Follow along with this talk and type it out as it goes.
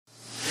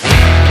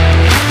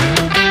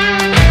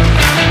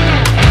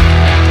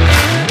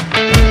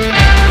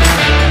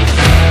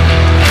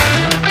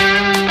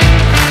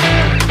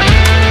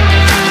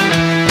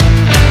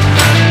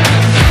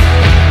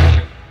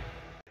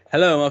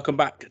Hello and welcome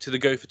back to the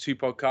Go for Two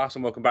podcast,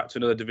 and welcome back to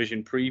another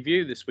division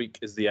preview. This week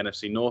is the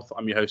NFC North.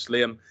 I'm your host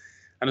Liam,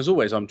 and as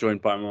always, I'm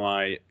joined by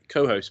my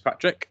co-host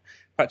Patrick.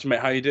 Patrick,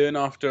 mate, how are you doing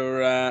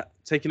after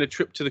taking a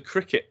trip to the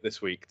cricket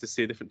this week to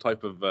see a different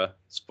type of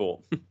sport?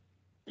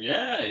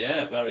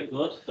 Yeah, very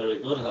good, very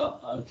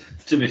good.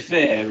 To be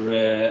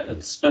fair,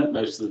 I'd spent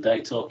most of the day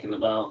talking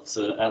about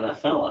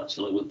NFL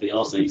actually with the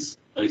Aussies.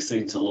 They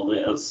seem to love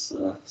it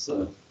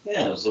so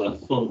yeah, it was a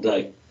fun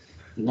day.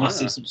 Nice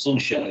to see some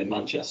sunshine in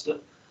Manchester.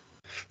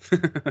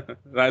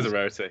 That is a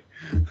rarity.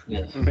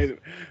 Yeah. Made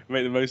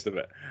the most of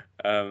it.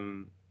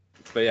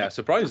 But yeah,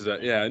 surprised that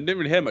I didn't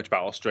really hear much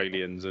about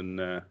Australians and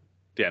the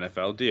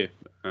NFL, do you?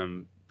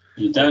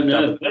 You don't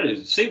know.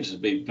 It seems to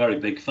be very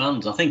big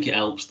fans. I think it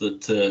helps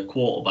that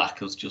quarterback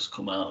has just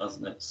come out,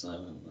 hasn't it?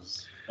 So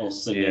it's all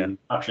singing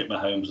Patrick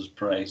Mahomes'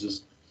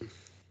 praises.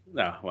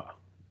 No, well,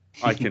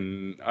 I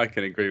can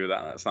agree with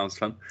that. That sounds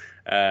fun.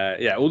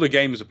 All the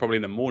games are probably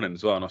in the morning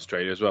as well in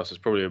Australia as well, so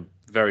it's probably a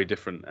very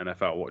different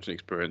NFL watching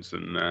experience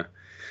than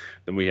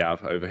we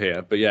have over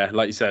here. But yeah,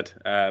 like you said,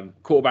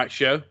 quarterback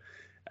show.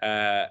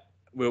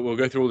 We'll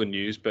go through all the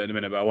news, but in a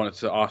minute. But I wanted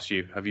to ask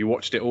you: have you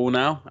watched it all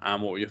now?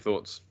 And what were your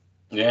thoughts?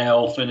 Yeah,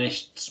 all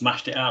finished.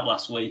 Smashed it out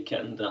last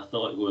weekend. I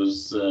thought it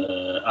was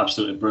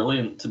absolutely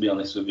brilliant, to be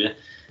honest with you.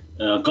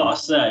 I've got to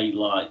say,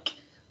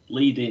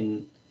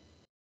 leading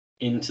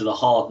into the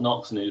Hard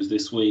Knocks news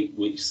this week,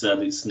 which said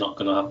it's not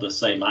going to have the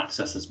same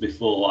access as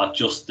before, I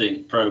just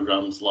think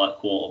programs like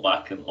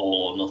Quarterback and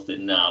All or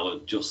Nothing now are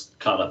just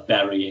kind of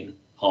burying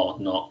Hard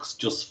Knocks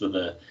just for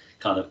the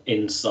kind of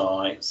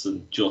insights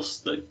and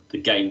just the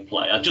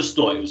gameplay. I just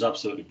thought it was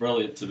absolutely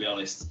brilliant, to be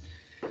honest.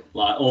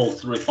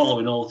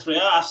 Following all three.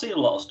 I see a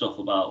lot of stuff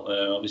about,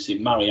 obviously,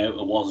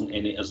 Mariota wasn't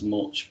in it as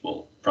much,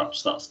 but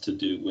perhaps that's to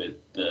do with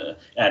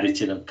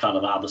editing and kind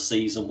of how the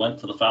season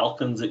went for the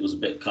Falcons. It was a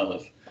bit kind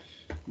of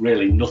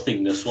really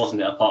nothingness, wasn't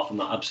it, apart from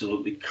that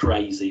absolutely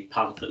crazy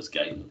Panthers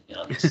game.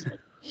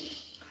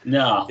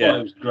 No, I thought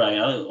it was great.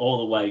 All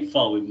the way,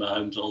 following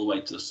Mahomes all the way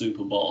to the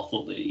Super Bowl, I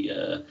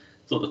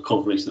thought the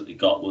coverage that they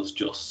got was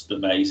just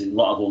amazing. A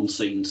lot of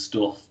unseen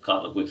stuff,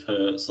 kind of with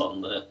Hurts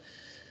on the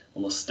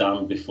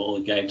stand before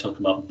the game,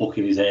 talking about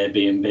booking his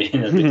Airbnb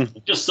and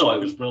everything. Just thought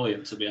it was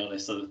brilliant, to be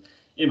honest. So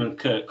him and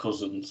Kirk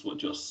Cousins were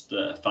just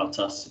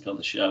fantastic on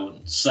the show,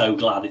 and so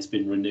glad it's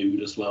been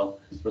renewed as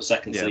well for a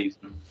second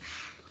season.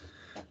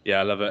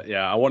 Yeah, I love it.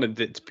 Yeah, I wanted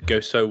it to go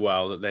so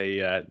well that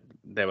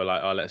they were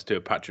like, oh, let's do a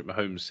Patrick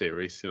Mahomes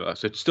series. So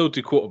still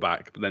do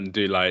quarterback, but then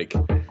do like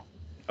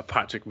a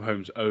Patrick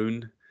Mahomes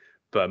own.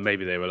 But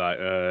maybe they were like,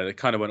 they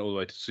kind of went all the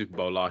way to the Super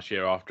Bowl last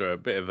year after a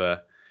bit of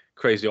a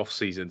crazy off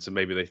season, so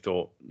maybe they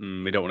thought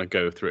we don't want to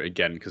go through it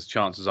again because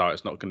chances are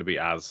it's not going to be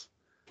as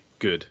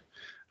good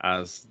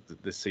as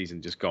this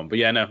season just gone. But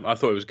yeah, no, I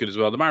thought it was good as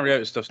well. The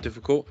Mariota stuff's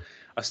difficult.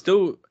 I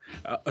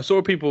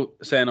saw people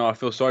saying, I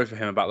feel sorry for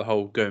him about the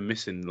whole going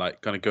missing,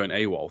 like kind of going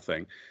AWOL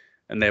thing,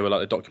 and they were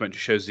like, the documentary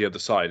shows the other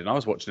side, and I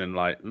was watching and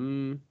like,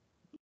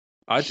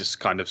 I just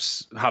kind of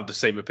have the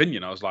same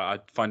opinion. I was like,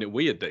 I find it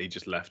weird that he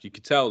just left. You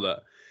could tell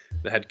that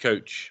the head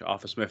coach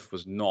Arthur Smith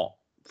was not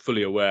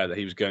fully aware that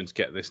he was going to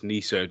get this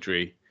knee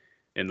surgery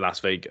in Las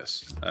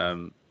Vegas.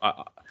 I'm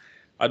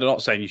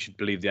not saying you should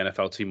believe the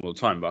NFL team all the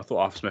time, but I thought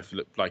Arthur Smith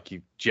looked like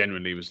he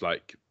genuinely was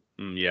like,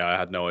 I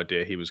had no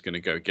idea he was going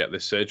to go get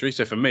this surgery.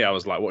 So for me, I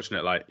was like watching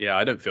it like,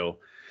 I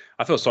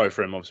feel sorry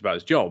for him obviously about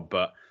his job,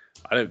 but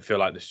I don't feel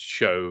like this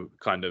show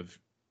kind of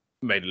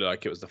made it look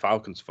like it was the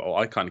Falcons' fault.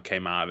 I kind of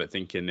came out of it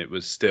thinking it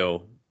was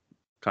still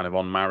kind of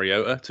on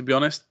Mariota, to be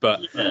honest.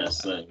 But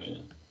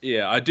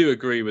yeah, I do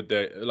agree with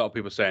a lot of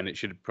people saying it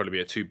should probably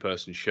be a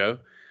two-person show.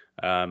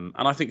 And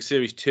I think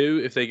Series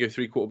 2, if they go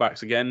three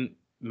quarterbacks again,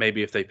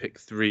 maybe if they pick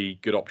three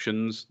good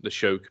options, the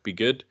show could be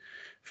good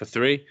for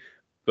three.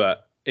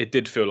 But it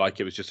did feel like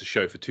it was just a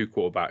show for two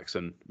quarterbacks,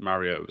 and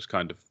Mariota was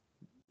kind of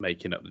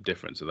making up the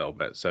difference a little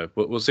bit. So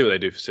we'll see what they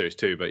do for Series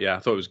 2. But yeah, I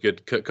thought it was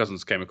good. Kirk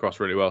Cousins came across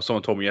really well.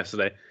 Someone told me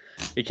yesterday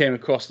he came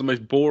across the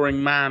most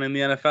boring man in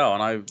the NFL,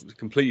 and I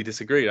completely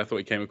disagreed. I thought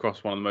he came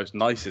across one of the most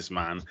nicest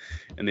man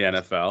in the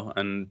NFL,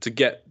 and to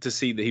get to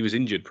see that he was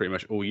injured pretty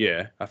much all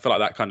year, I feel like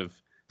that kind of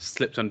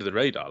slipped under the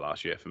radar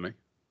last year for me.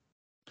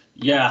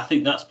 Yeah, I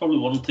think that's probably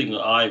one thing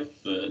that I've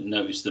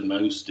noticed the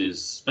most is,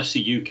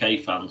 especially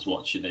UK fans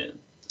watching it,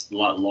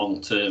 like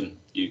long-term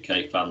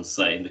UK fans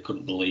saying they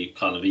couldn't believe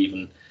kind of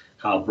even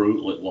how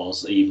brutal it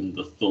was, even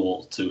the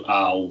thought to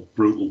how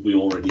brutal we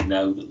already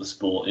know that the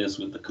sport is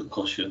with the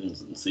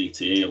concussions and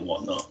CTE and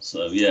whatnot.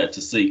 So yeah,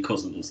 to see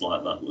Cousins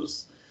like that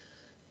was,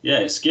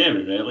 it's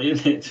scary really,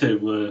 isn't it,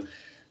 to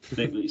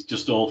think that it's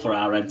just all for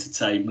our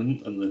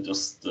entertainment and they're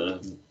just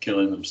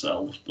killing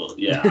themselves. But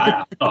yeah,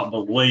 I can't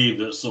believe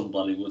that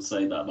somebody would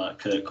say that about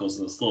Kirk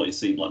Cousins. I thought he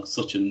seemed like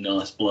such a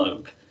nice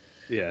bloke.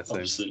 Yeah, same.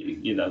 Obviously,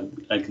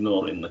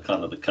 ignoring the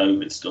kind of the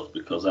COVID stuff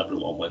because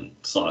everyone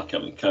went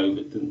psycho in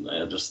COVID, didn't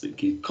they? I just think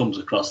he comes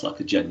across like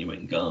a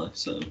genuine guy.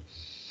 So,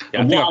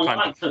 yeah,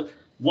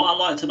 what I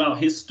liked about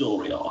his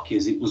story arc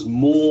is it was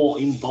more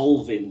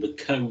involving the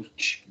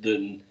coach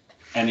than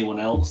anyone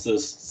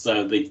else's.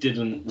 So they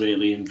didn't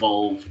really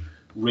involve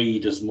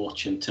Reid as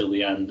much until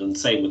the end, and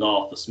same with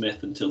Arthur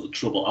Smith until the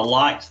trouble. I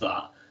liked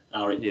that.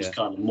 How it was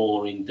kind of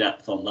more in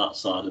depth on that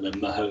side, and then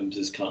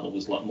Mahomes' kind of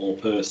was like more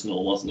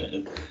personal, wasn't it?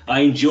 And I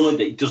enjoyed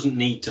that it doesn't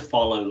need to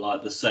follow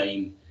like the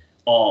same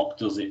arc,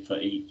 does it, for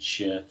each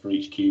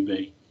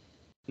QB?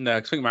 No, I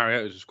think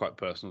Mariota's was quite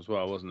personal as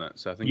well, wasn't it?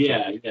 So I think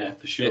yeah,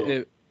 for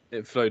sure.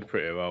 It flowed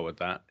pretty well with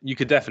that. You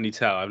could definitely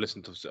tell. I've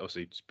listened to,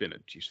 obviously, just been a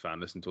Chiefs fan,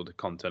 listened to all the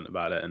content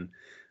about it, and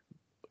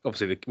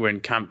obviously we're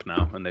in camp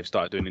now, and they've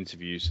started doing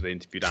interviews. So they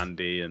interviewed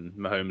Andy and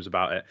Mahomes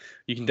about it.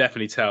 You can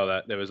definitely tell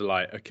that there was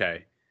like,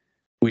 okay,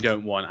 we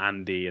don't want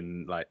Andy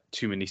and like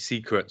too many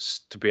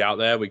secrets to be out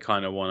there. We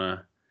kind of want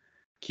to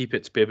keep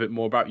it to be a bit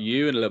more about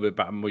you and a little bit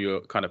about more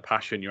your kind of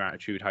passion, your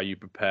attitude, how you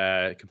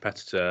prepare,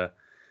 competitor,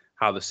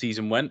 how the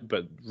season went,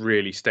 but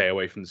really stay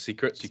away from the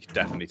secrets. You could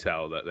definitely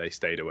tell that they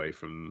stayed away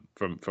from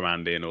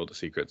Andy and all the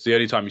secrets. The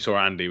only time you saw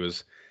Andy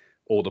was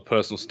all the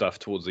personal stuff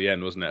towards the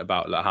end, wasn't it?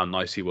 About like how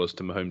nice he was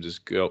to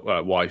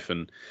Mahomes' wife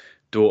and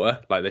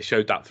daughter. Like they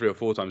showed that 3 or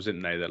 4 times,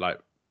 didn't they? That like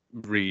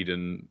Reid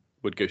and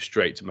would go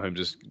straight to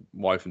Mahomes'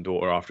 wife and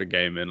daughter after a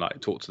game and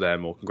like talk to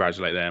them or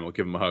congratulate them or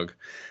give them a hug.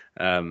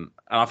 And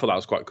I thought that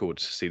was quite cool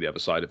to see the other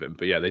side of him.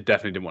 But yeah, they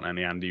definitely didn't want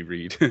any Andy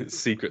Reid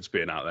secrets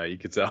being out there. You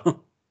could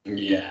tell.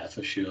 Yeah,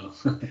 for sure.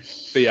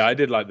 But yeah, I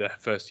did like the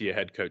first year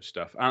head coach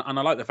stuff, and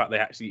I like the fact they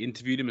actually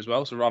interviewed him as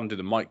well. So rather than do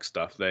the mic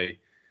stuff, they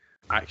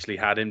actually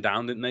had him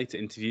down, didn't they, to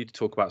interview to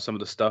talk about some of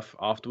the stuff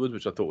afterwards,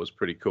 which I thought was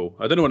pretty cool.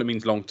 I don't know what it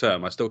means long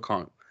term. I still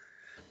can't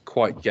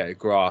quite get a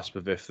grasp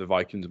of if the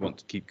Vikings want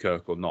to keep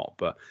Kirk or not.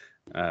 But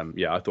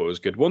yeah, I thought it was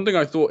good. One thing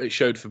I thought it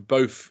showed for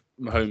both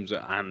Mahomes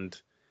and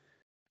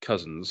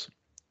Cousins,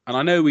 and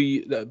I know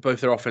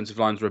both their offensive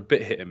lines were a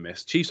bit hit and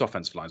miss. Chiefs'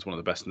 offensive line is one of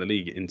the best in the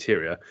league,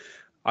 interior.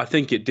 I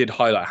think it did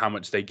highlight how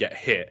much they get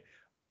hit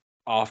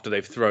after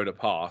they've thrown a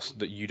pass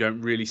that you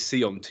don't really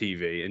see on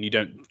TV, and you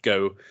don't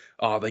go,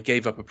 oh, they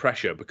gave up a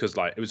pressure because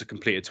like it was a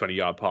completed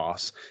 20-yard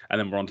pass and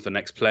then we're on to the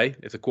next play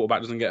if the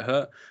quarterback doesn't get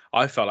hurt.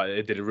 I felt like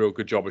they did a real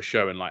good job of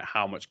showing like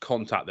how much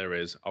contact there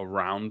is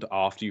around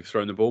after you've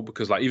thrown the ball,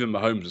 because like even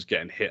Mahomes was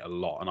getting hit a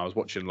lot, and I was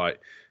watching like,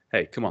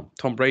 hey, come on,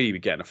 Tom Brady be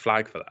getting a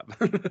flag for that.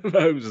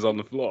 Mahomes is on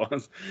the floor.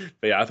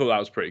 But yeah, I thought that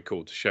was pretty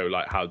cool to show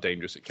like how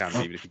dangerous it can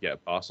be even if you get a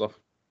pass off.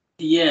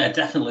 Yeah,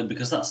 definitely,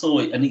 because that's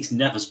always, and it's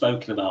never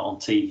spoken about on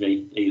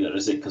TV either,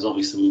 is it? Because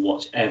obviously we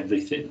watch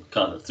everything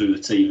kind of through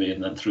the TV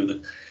and then through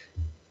the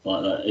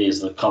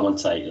ears of the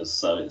commentators.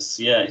 So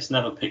it's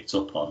never picked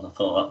up on. I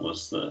thought that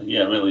was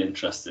really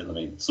interesting. I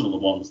mean, some of the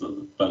ones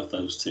that both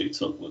those two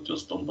took were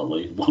just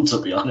unbelievable,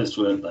 to be honest,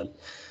 weren't they?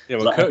 Yeah,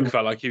 well, Kirk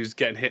felt like he was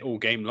getting hit all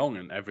game long,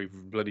 and every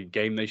bloody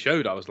game they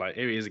showed, I was like,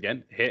 here he is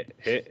again, hit.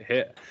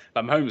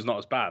 Like, Mahomes not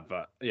as bad,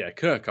 but yeah,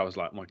 Kirk, I was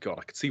like, my God,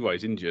 I could see why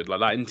he's injured. Like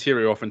that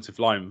interior offensive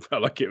line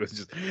felt like it was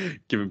just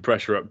giving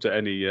pressure up to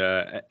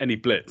any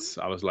blitz.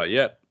 I was like,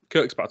 yeah,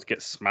 Kirk's about to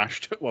get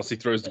smashed whilst he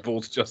throws the ball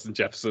to Justin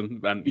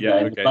Jefferson. And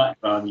in the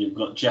background, you've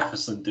got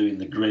Jefferson doing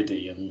the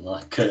griddy, and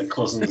like Kirk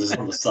Cousins is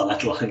on the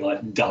sideline,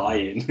 like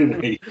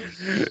dying.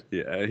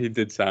 Yeah, he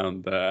did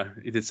sound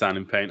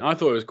in pain. I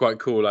thought it was quite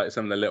cool, like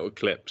some of the little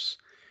clips.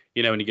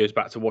 You know, when he goes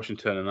back to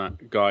Washington, and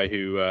that guy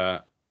who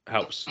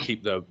helps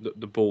keep the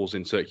balls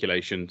in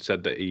circulation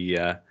said that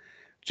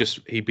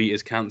he beat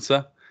his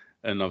cancer,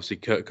 and obviously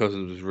Kirk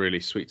Cousins was really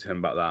sweet to him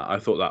about that. I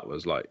thought that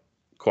was like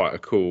quite a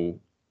cool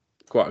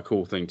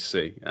thing to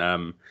see.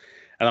 And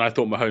then I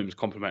thought Mahomes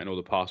complimenting all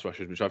the pass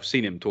rushers, which I've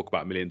seen him talk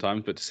about a million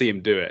times, but to see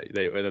him do it,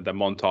 they had the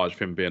montage of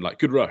him being like,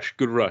 good rush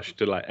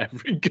to like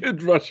every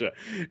good rusher.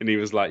 And he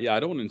was like, yeah, I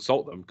don't want to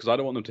insult them because I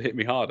don't want them to hit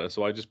me harder.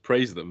 So I just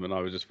praise them. And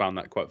I just found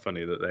that quite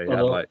funny that they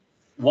had like.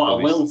 What I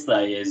will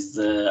say is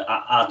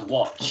I'd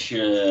watch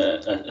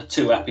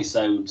 2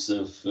 episodes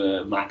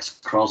of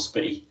Max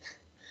Crosby.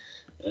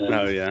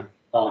 Oh, yeah.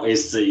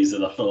 His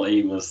season, I thought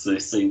he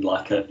seemed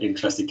like an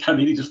interesting. I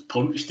mean, he just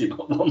punched him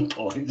at one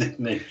point,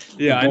 didn't he?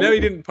 Yeah, I know he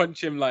didn't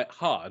punch him like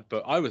hard,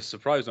 but I was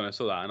surprised when I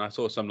saw that, and I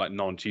saw some like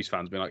non-Chiefs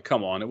fans being like,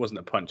 "Come on, it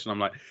wasn't a punch," and I'm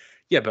like,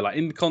 "Yeah, but like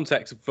in the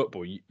context of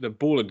football, the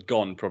ball had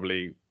gone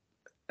probably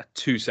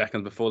 2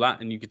 seconds before that,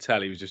 and you could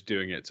tell he was just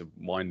doing it to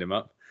wind him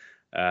up."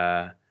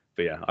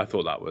 But yeah, I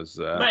thought that was.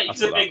 Mate,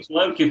 he's a big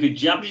bloke. If he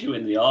jabs you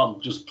in the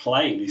arm just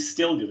playing, he's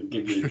still going to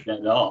give you a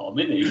dead arm,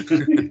 isn't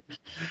he?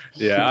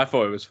 Yeah, I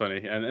thought it was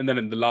funny. And then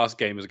in the last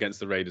game was against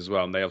the Raiders as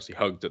well, and they obviously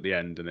hugged at the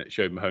end, and it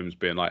showed Mahomes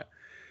being like,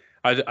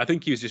 I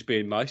think he was just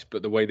being nice,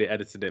 but the way they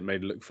edited it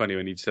made it look funny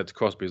when he said to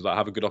Crosby, "He's like,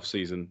 have a good off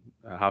season,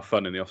 have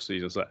fun in the off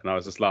season." And I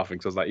was just laughing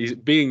because I was like, he's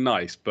being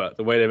nice, but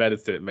the way they've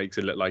edited it makes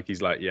it look like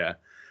he's like, yeah,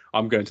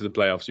 I'm going to the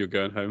playoffs, you're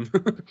going home.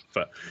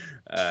 But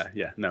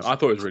yeah, no, I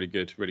thought it was really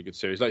good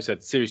series. Like I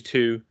said, series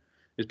 2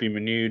 has been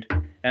renewed.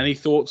 Any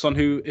thoughts on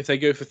if they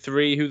go for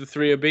 3, who the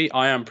 3 will be?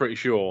 I am pretty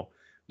sure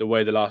the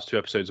way the last 2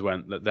 episodes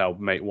went that they'll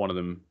make one of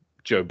them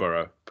Joe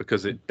Burrow,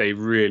 because they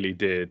really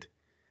did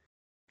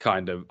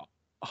kind of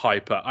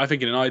hyper. I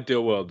think in an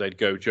ideal world they'd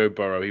go Joe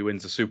Burrow, he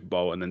wins the Super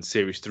Bowl, and then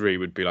series 3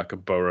 would be like a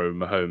Burrow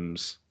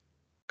Mahomes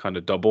kind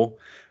of double.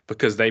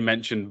 because they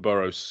mentioned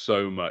Burrow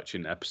so much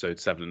in episode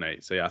 7 and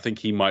 8. So yeah, I think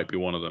he might be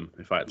one of them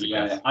if I had to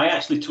guess. I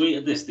actually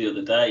tweeted this the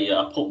other day.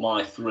 I put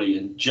my 3,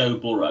 and Joe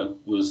Burrow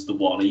was the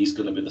one. He's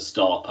going to be the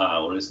star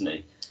power, isn't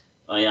he?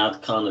 I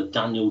had kind of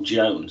Daniel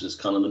Jones as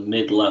kind of the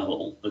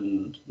mid-level,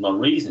 and my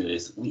reason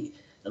is,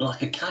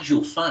 like a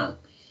casual fan,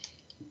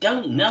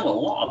 don't know a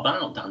lot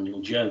about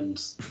Daniel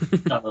Jones,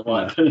 kind of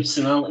like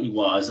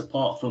personality-wise,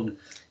 apart from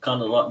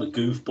kind of like the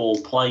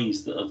goofball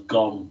plays that have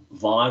gone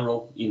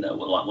viral,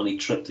 like when he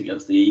tripped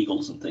against the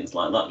Eagles and things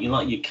like that.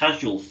 Like your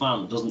casual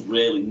fan doesn't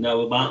really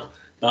know about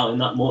him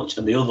that much.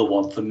 And the other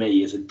one for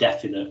me is a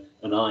definite,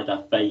 and I'd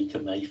have Baker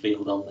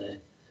Mayfield on there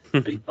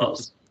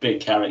because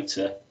big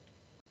character.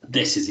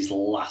 This is his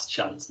last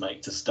chance,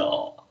 mate, to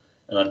start.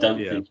 And I don't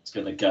think it's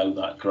going to go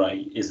that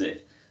great, is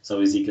it? So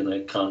is he going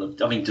to kind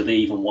of... I mean, do they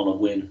even want to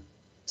win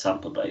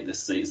Tampa Bay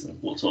this season?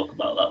 We'll talk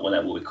about that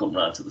whenever we come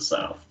round to the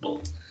South.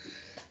 But,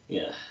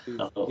 yeah.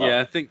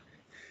 I think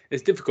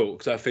it's difficult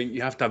because I think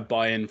you have to have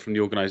buy-in from the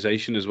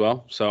organisation as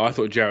well. So I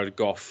thought Jared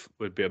Goff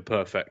would be a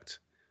perfect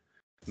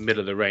middle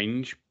of the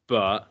range.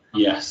 But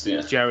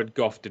Jared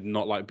Goff did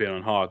not like being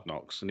on Hard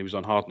Knocks. And he was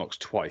on Hard Knocks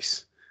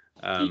twice.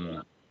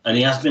 And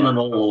he has been on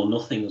All or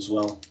Nothing as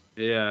well.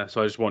 Yeah,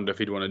 so I just wonder if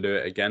he'd want to do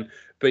it again.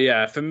 But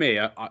yeah, for me,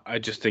 I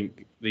just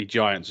think the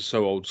Giants are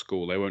so old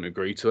school, they won't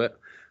agree to it.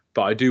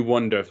 But I do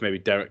wonder if maybe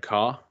Derek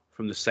Carr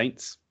from the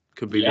Saints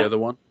could be the other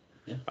one.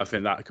 Yeah. I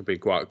think that could be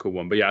quite a cool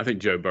one. But yeah, I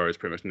think Joe Burrow is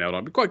pretty much nailed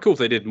on. It'd be quite cool if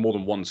they did more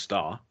than one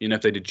star.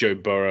 If they did Joe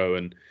Burrow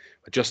and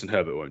Justin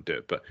Herbert won't do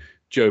it, but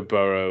Joe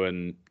Burrow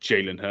and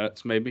Jalen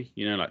Hurts maybe,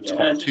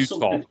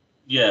 top.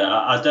 Yeah,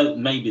 I don't.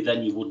 Maybe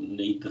then you wouldn't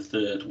need the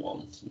third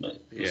one.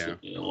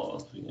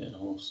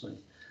 We'll see.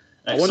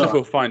 I wonder if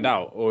we'll find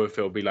out, or if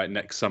it'll be like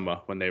next summer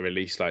when they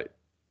release, like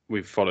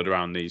we've followed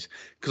around these.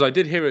 Because I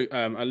did hear,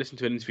 I listened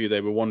to an interview. They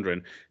were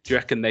wondering, do you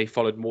reckon they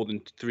followed more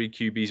than 3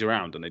 QBs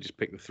around and they just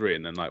picked the 3?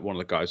 And then like one of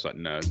the guys like,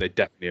 no, they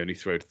definitely only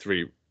followed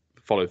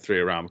 3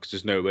 around because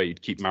there's no way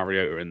you'd keep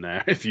Mariota in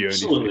there if you only.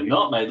 Absolutely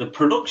not, mate. The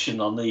production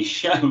on these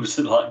shows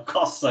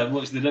cost so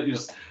much. They don't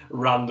just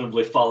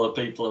randomly follow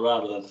people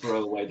around and then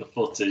throw away the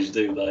footage,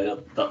 do they?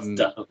 That's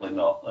definitely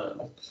not.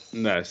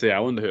 No, so yeah, I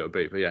wonder who it'll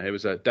be. But yeah, it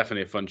was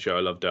definitely a fun show.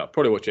 I loved it. I'll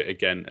probably watch it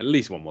again at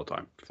least one more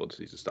time before the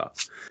season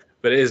starts.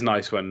 But it is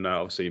nice when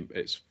obviously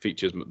it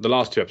features. The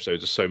last 2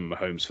 episodes are so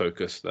Mahomes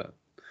focused that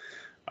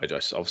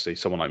obviously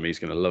someone like me is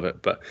going to love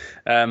it. But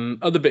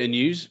other bit of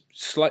news,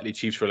 slightly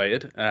Chiefs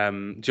related.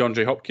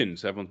 DeAndre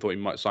Hopkins, everyone thought he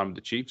might sign with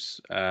the Chiefs.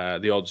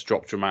 The odds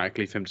dropped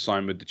dramatically for him to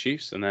sign with the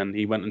Chiefs, and then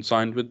he went and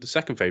signed with the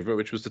second favorite,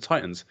 which was the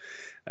Titans.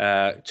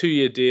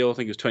 2-year deal, I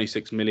think it was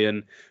 26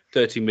 million,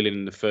 30 million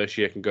in the first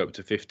year, can go up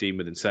to 15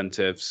 with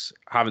incentives.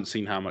 Haven't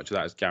seen how much of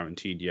that is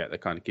guaranteed yet. They're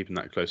kind of keeping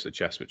that close to the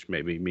chest, which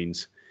maybe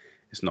means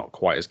it's not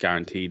quite as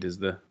guaranteed as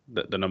the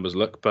numbers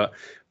look, but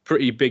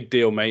pretty big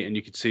deal, mate. And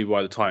you could see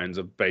why the Titans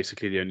are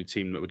basically the only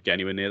team that would get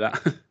anywhere near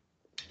that.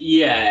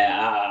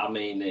 Yeah, I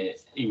mean,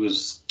 he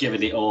was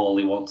giving it all.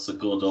 He wants a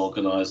good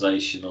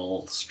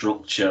organisational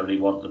structure. He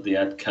wanted the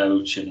head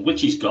coach, and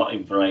which he's got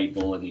in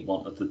Vrabel, and he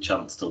wanted the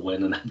chance to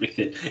win and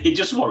everything. He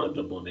just wanted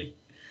the money,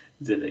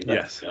 didn't he?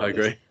 Yes, I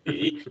agree.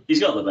 He's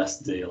got the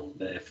best deal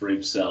there for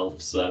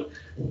himself. So,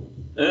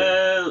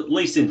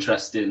 least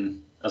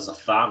interesting as a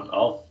fan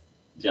of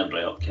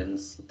DeAndre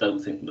Hopkins. I don't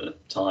think the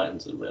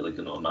Titans are really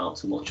going to amount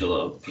to much,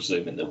 although I'm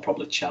presuming they'll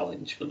probably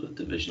challenge for the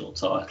divisional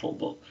title.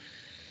 But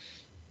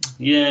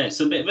yeah, it's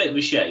a bit of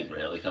a shame,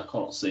 really. I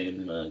can't see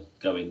him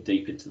going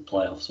deep into the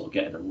playoffs or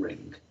getting a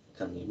ring,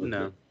 can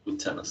you, with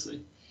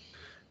Tennessee?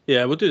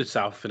 Yeah, we'll do the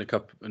South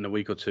in a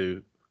week or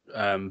two.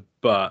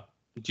 But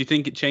do you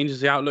think it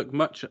changes the outlook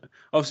much?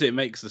 Obviously, it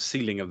makes the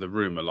ceiling of the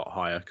room a lot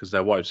higher because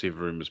their wide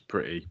receiver room is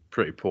pretty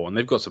poor, and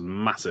they've got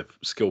some massive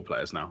skill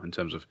players now in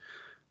terms of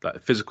like the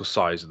physical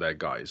size of their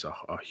guys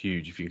are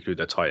huge if you include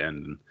their tight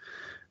end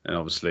and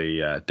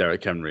obviously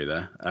Derrick Henry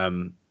there.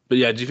 But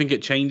yeah, do you think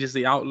it changes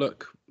the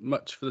outlook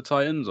much for the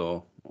Titans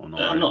or not?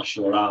 I'm not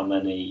sure how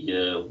many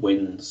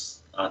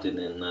wins adding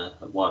in a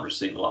wide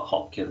receiver like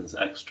Hopkins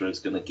extra is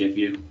going to give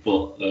you,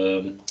 but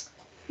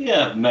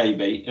yeah,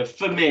 maybe.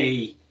 For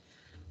me,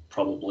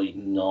 probably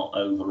not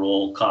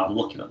overall. I'm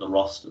looking at the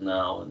roster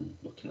now and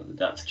looking at the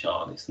depth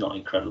chart, and it's not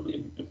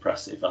incredibly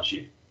impressive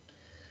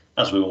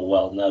as we all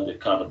well know. They've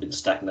kind of been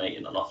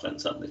stagnating on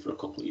offense, haven't they, for a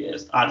couple of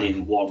years.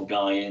 Adding one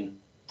guy in,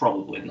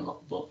 probably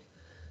not, but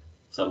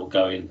so we'll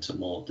go into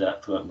more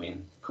depth, won't we,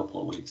 in a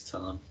couple of weeks'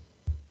 time.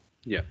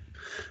 Yeah,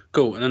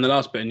 cool. And then the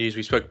last bit of news,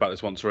 we spoke about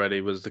this once already,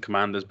 was the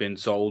Commanders being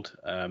sold.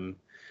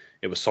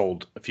 It was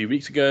sold a few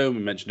weeks ago. We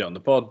mentioned it on the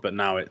pod, but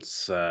now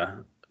it's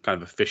kind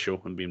of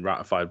official and being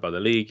ratified by the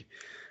league.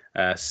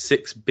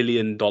 $6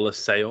 billion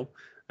sale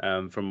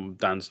from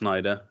Dan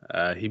Snyder.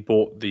 He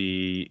bought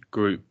the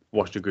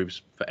Washington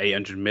Groups for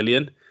 $800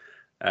 million.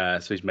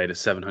 So he's made a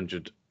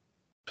 700%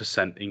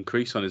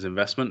 increase on his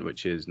investment,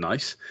 which is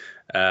nice.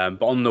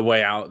 But on the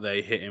way out,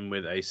 they hit him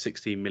with a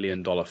 $60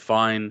 million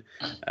fine.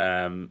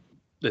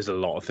 There's a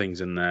lot of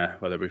things in there,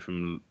 whether it be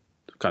from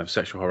kind of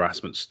sexual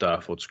harassment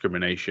stuff or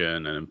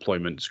discrimination and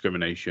employment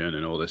discrimination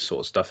and all this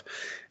sort of stuff.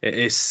 It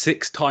is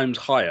 6 times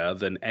higher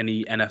than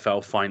any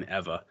NFL fine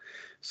ever.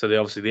 So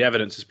obviously the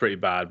evidence is pretty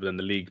bad, but then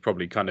the league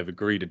probably kind of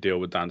agreed a deal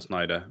with Dan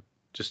Snyder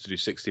just to do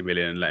 60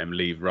 million and let him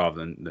leave rather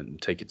than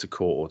take it to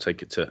court or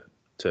take it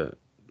to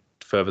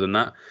further than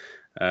that.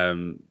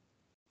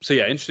 So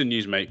yeah, interesting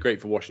news, mate. Great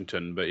for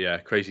Washington, but yeah,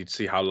 crazy to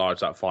see how large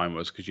that fine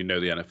was because the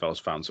NFL's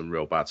found some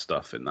real bad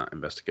stuff in that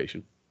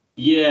investigation.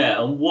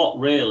 Yeah, and what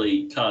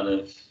really kind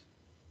of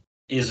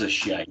is a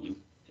shame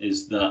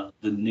is that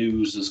the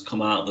news has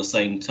come out at the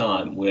same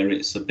time where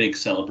it's a big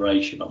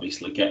celebration,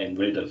 obviously getting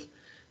rid of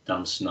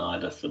Dan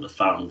Snyder for the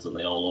fans and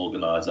the whole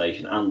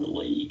organisation and the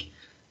league.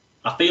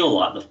 I feel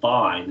like the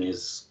fine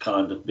is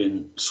kind of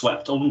been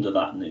swept under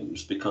that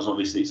news because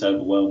obviously it's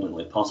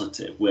overwhelmingly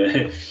positive,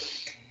 where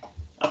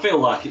I feel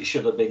like it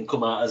should have been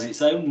come out as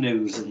its own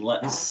news and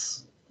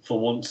let's, for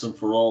once and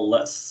for all,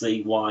 let's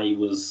see why he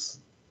was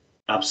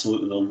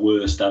absolutely the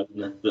worst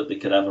owner that they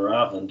could ever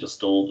have and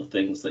just all the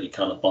things that he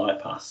kind of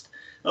bypassed.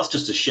 That's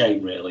just a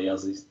shame, really,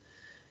 as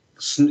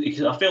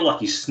I feel like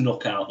he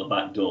snuck out the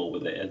back door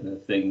with it, and the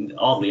thing,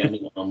 hardly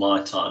anyone on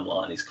my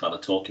timeline is kind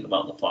of talking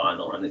about the fine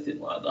or anything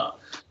like that,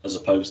 as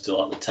opposed to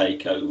like the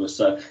takeover.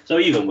 So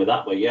even with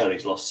that,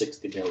 he's lost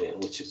 60 million,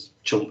 which is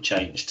chump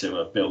change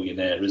to a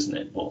billionaire, isn't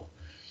it? But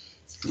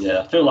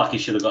yeah, I feel like he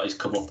should have got his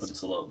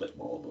comeuppance a little bit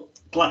more.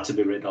 But glad to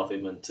be rid of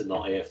him and to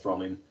not hear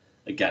from him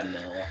again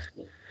now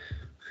after.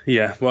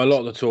 Yeah, well, a lot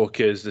of the talk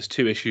is there's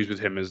 2 issues with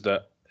him. Is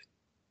that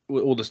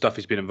all the stuff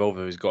he's been involved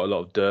with, he's got a lot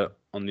of dirt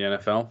on the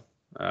NFL.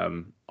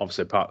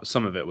 Obviously,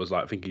 some of it was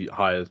like, I think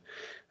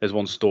there's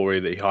one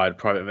story that he hired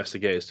private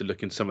investigators to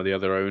look in some of the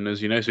other owners,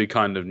 so he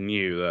kind of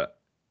knew that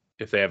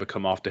if they ever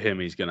come after him,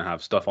 he's going to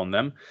have stuff on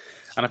them.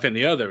 And I think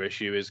the other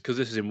issue is because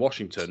this is in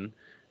Washington,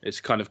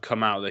 it's kind of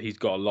come out that he's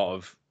got a lot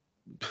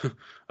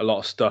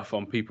of stuff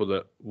on people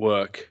that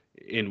work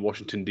in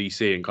Washington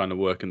DC and kind of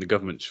work in the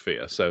government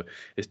sphere. So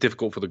it's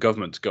difficult for the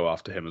government to go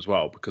after him as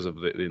well because of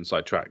the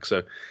inside track.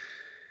 So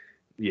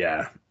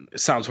yeah, it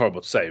sounds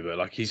horrible to say, but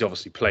like he's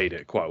obviously played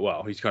it quite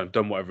well. He's kind of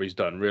done whatever he's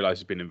done, realized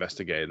he's been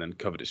investigated, and then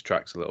covered his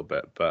tracks a little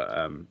bit.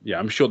 But yeah,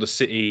 I'm sure the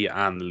city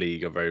and the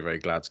league are very, very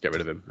glad to get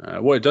rid of him.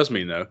 What it does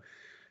mean, though,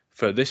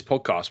 for this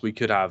podcast, we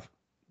could have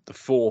the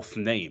 4th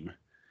name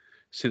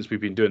since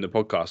we've been doing the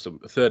podcast,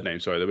 a 3rd name,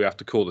 sorry, that we have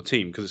to call the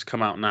team because it's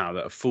come out now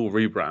that a full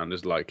rebrand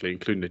is likely,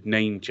 including a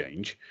name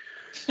change.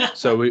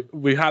 So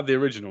we had the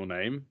original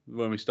name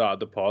when we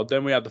started the pod.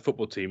 Then we had the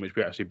football team, which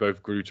we actually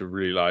both grew to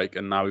really like.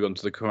 And now we've gone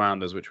to the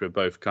Commanders, which we're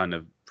both kind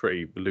of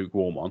pretty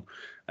lukewarm on.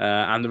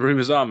 And the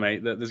rumours are,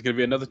 mate, that there's going to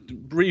be another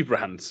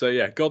rebrand. So,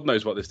 yeah, God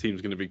knows what this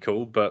team's going to be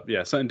called. But,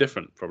 yeah, something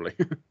different, probably.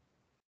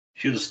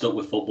 Should have stuck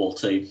with football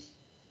team.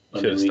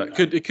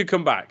 It could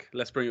come back.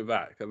 Let's bring it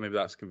back. Maybe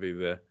that's going to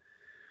be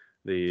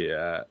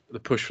the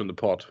push from the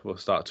pod. We'll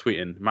start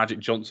tweeting. Magic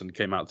Johnson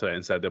came out today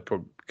and said there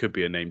could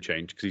be a name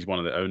change because he's one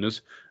of the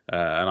owners.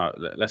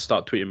 Let's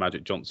start tweeting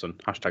Magic Johnson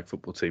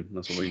 #football team.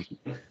 That's what we.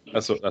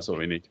 That's what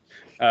we need.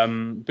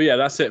 But yeah,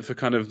 that's it for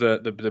kind of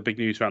the big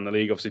news around the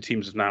league. Obviously,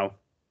 teams have now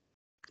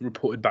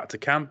reported back to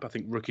camp. I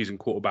think rookies and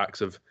quarterbacks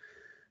have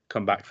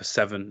come back for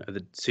 7 of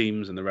the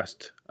teams, and the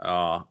rest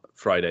are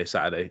Friday,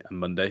 Saturday, and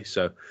Monday.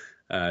 So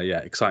yeah,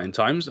 exciting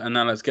times. And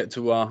now let's get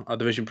to our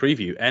division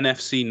preview.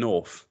 NFC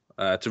North.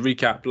 To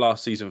recap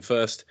last season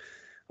first,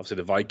 obviously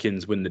the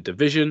Vikings win the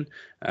division.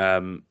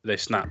 They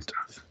snapped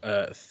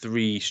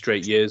 3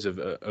 straight years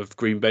of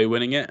Green Bay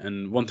winning it.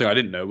 And one thing I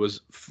didn't know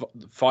was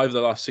 5 of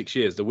the last 6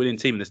 years, the winning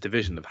team in this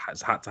division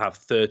has had to have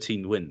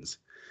 13 wins.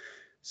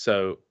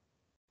 So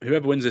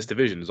whoever wins this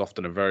division is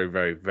often a very,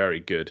 very, very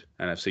good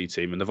NFC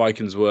team. And the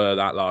Vikings were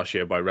that last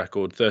year by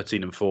record,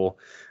 13-4.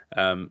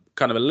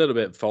 Kind of a little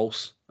bit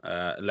false.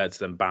 Led to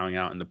them bowing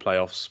out in the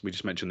playoffs. We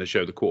just mentioned they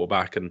showed the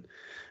quarterback, and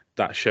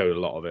that showed a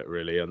lot of it,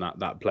 really. And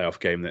that playoff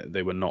game, that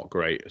they were not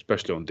great,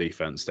 especially on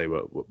defense. They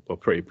were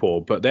pretty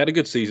poor, but they had a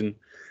good season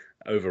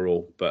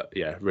overall. But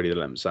yeah, really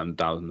let them stand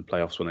down in the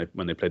playoffs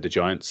when they played the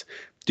Giants.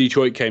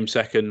 Detroit came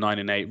second,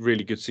 9-8.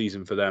 Really good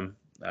season for them.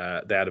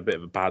 They had a bit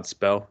of a bad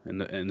spell in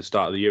the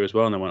start of the year as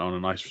well, and they went on a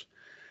nice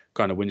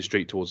kind of win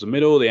streak towards the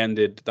middle. They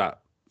ended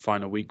that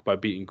final week by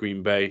beating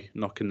Green Bay,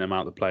 knocking them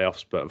out of the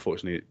playoffs, but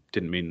unfortunately it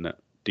didn't mean that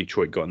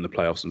Detroit got in the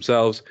playoffs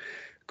themselves.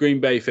 Green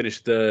Bay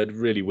finished third.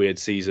 Really weird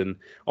season.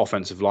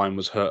 Offensive line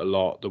was hurt a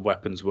lot. The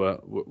weapons were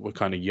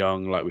kind of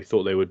young, like we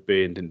thought they would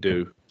be, and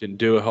didn't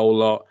do a whole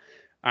lot.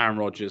 Aaron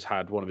Rodgers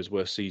had one of his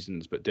worst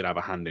seasons, but did have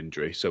a hand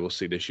injury. So we'll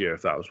see this year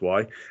if that was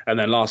why. And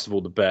then last of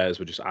all, the Bears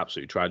were just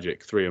absolutely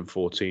tragic.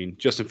 3-14.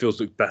 Justin Fields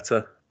looked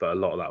better, but a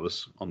lot of that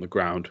was on the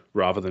ground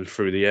rather than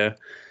through the air.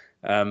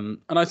 And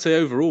I'd say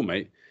overall,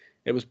 mate,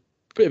 it was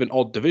a bit of an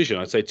odd division.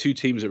 I'd say 2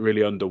 teams that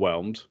really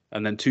underwhelmed,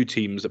 and then 2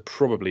 teams that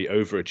probably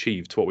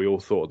overachieved to what we all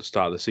thought at the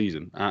start of the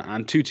season.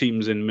 And 2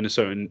 teams in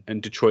Minnesota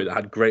and Detroit that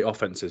had great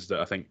offenses that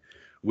I think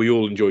we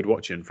all enjoyed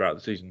watching throughout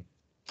the season.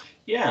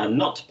 Yeah, and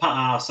not to pat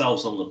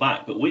ourselves on the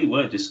back, but we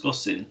were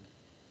discussing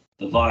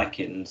the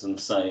Vikings and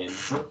saying,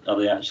 are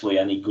they actually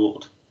any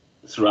good?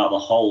 throughout the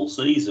whole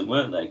season,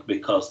 weren't they?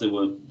 Because they'd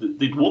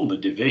won the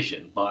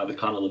division by the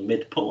kind of the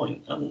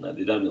midpoint, hadn't they?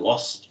 They'd only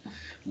lost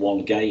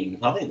one game.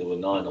 I think they were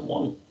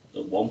 9-1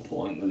 at one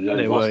point. They'd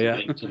only lost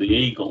a game to the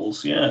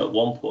Eagles, at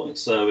one point.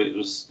 So it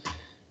was,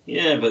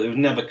 but they were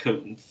never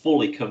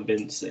fully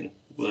convincing,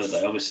 were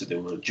they? Obviously, they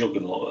were a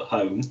juggernaut at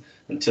home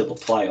until the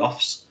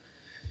playoffs.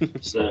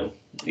 So,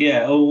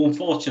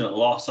 unfortunate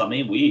loss. I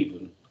mean, we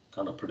even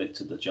kind of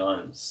predicted the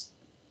Giants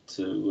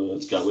to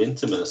go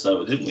into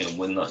Minnesota, didn't we, and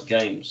win that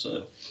game?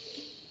 So,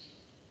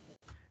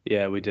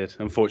 yeah, we did.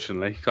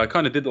 Unfortunately, I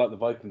kind of did like the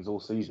Vikings all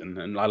season,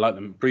 and I liked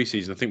them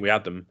preseason. I think we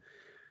had them.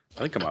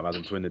 I think I might have had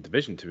them to win the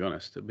division, to be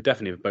honest. We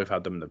definitely both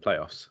had them in the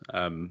playoffs.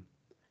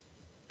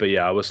 But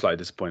yeah, I was slightly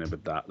disappointed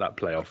with that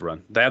playoff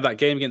run. They had that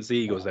game against the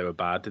Eagles; they were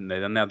bad, didn't they?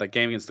 Then they had that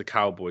game against the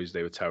Cowboys;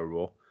 they were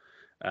terrible.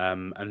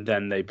 And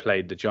then they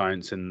played the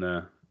Giants in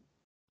the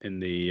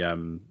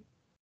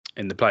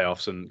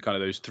playoffs, and kind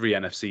of those three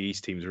NFC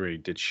East teams really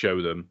did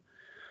show them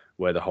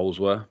where the holes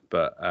were.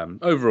 But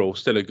overall,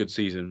 still a good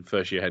season.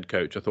 First year head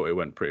coach, I thought it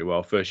went pretty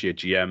well. First year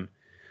GM,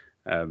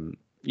 and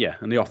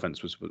the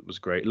offense was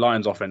great.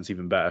 Lions offense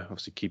even better.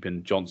 Obviously,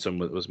 keeping Johnson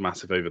was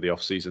massive over the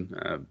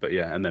offseason. But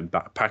yeah, and then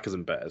Packers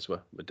and Bears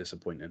were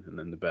disappointing, and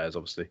then the Bears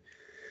obviously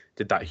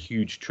did that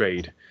huge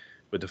trade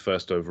with the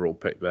first overall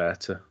pick there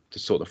to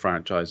sort the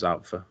franchise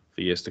out for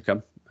years to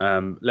come.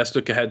 Let's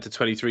look ahead to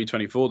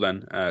 23-24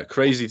 then.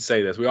 Crazy to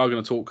say this. We are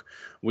going to talk.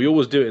 We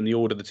always do it in the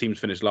order the teams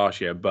finished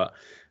last year, but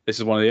this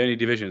is one of the only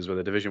divisions where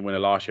the division winner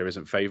last year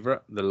isn't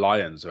favourite. The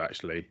Lions are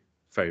actually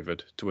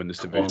favoured to win this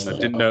division. I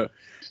didn't know.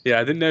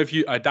 Yeah, I didn't know if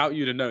you. I doubt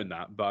you'd have known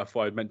that, but I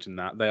thought I'd mention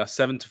that they are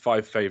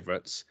 7-5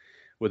 favourites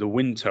with a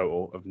win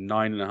total of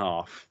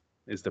 9.5.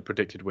 Is the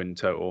predicted win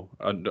total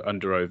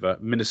under over.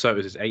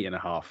 Minnesota's is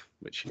 8.5,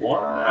 which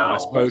wow. I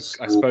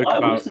spoke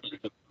about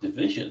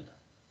division.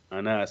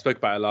 And I spoke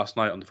about it last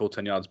night on the Full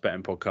 10 Yards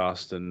betting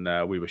podcast,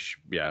 and we were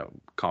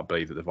can't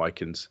believe that the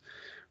Vikings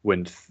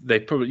win. They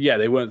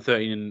weren't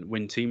 13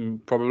 win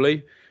team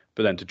probably,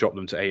 but then to drop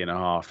them to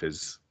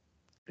 8.5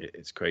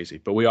 it's crazy.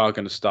 But we are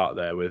going to start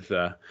there with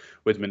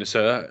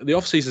Minnesota. The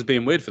offseason's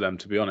been weird for them,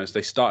 to be honest.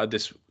 They started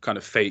this kind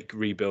of fake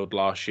rebuild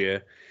last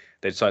year.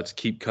 They decided to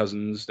keep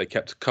Cousins. They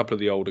kept a couple of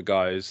the older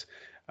guys,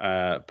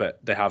 but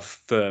they have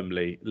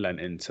firmly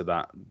lent into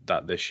that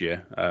this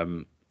year.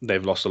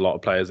 They've lost a lot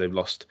of players. They've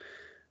lost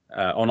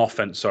on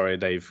offense.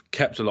 They've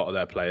kept a lot of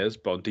their players,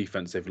 but on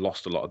defense, they've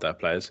lost a lot of their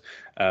players.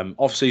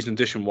 Off-season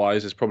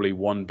addition-wise, there's probably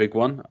one big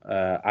one.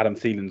 Adam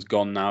Thielen's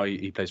gone now.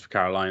 He plays for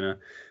Carolina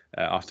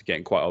after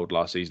getting quite old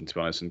last season, to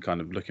be honest, and kind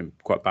of looking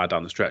quite bad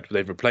down the stretch. But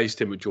they've replaced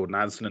him with Jordan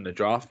Addison in the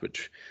draft,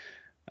 which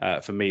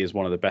for me is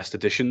one of the best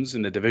additions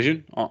in the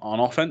division on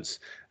offense.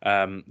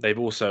 They've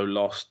also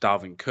lost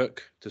Dalvin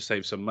Cook to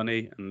save some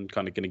money and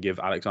kind of going to give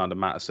Alexander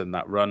Mattison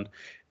that run.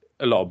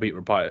 A lot of beat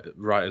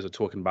writers are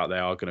talking about they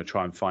are going to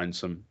try and find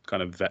some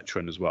kind of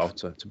veteran as well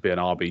to be an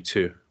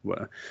RB2,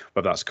 whether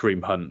that's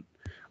Kareem Hunt.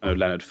 I know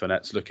Leonard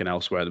Fournette's looking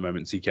elsewhere at the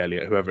moment, Zeke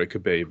Elliott, whoever it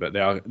could be, but they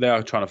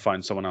are trying to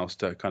find someone else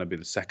to kind of be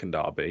the second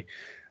RB.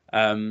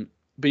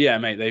 But yeah,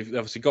 mate, they've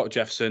obviously got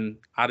Jefferson,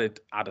 added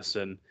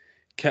Addison,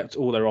 kept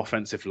all their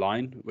offensive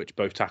line, which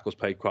both tackles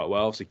played quite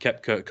well. Obviously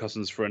kept Kirk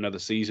Cousins for another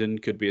season,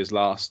 could be his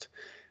last.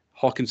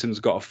 Hawkinson's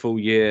got a full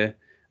year.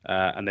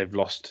 And they've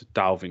lost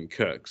Dalvin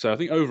Cook. So I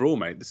think overall,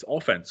 mate, this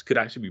offense could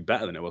actually be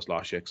better than it was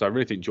last year, because I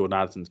really think Jordan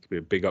Addison could be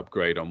a big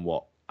upgrade on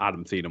what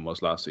Adam Thielen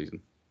was last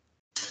season.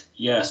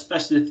 Yeah,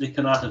 especially if they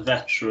can add a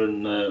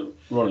veteran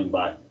running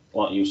back,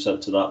 like you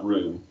said, to that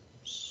room,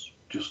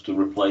 just to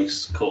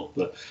replace Cook.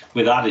 But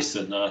with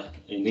Addison,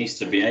 he needs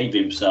to behave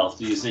himself.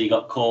 Do you see he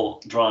got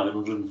caught driving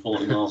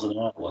 140 miles an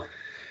hour?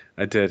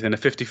 I did, in a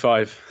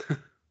 55.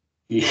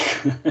 Yeah.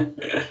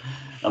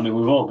 I mean,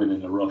 we've all been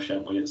in a rush,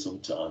 haven't we, at some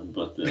time?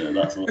 But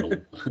that's a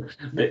little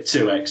bit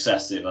too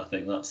excessive. I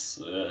think that's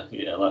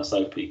let's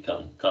hope he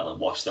can kind of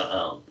wash that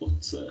out.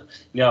 But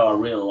I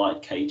really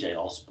like KJ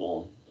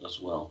Osborne as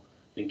well.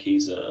 I think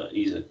he's got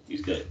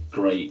a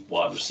great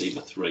wide receiver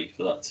 3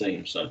 for that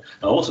team. So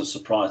I'm also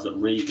surprised that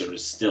Rieger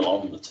is still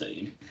on the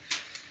team.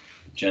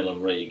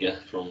 Jalen Rieger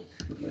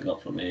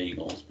not from the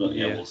Eagles, but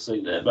we'll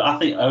see there. But I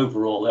think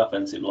overall the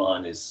offensive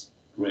line is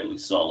really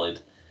solid.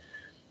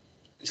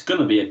 It's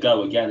going to be a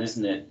go again,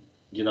 isn't it?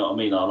 You know what I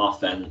mean? On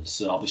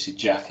offense, obviously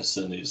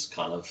Jefferson is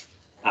kind of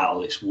out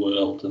of this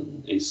world,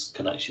 and his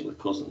connection with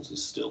Cousins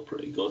is still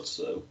pretty good.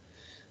 So,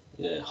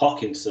 yeah,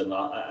 Hawkinson,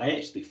 I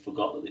actually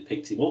forgot that they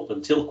picked him up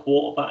until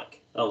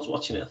quarterback. I was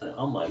watching it, I thought,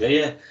 oh my God,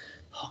 yeah,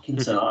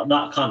 Hawkinson.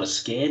 That kind of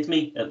scared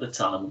me at the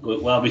time.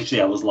 Well,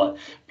 obviously I was like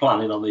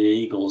planning on the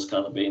Eagles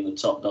kind of being the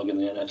top dog in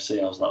the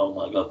NFC. I was like, oh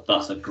my God,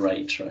 that's a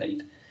great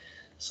trade.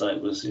 So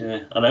it was,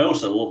 and I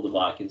also love the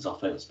Vikings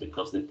offense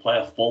because they play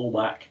a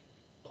fullback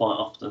quite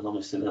often,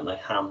 obviously, don't they?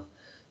 Ham.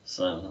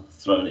 So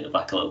throwing it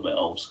back a little bit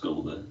old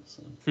school there.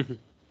 So.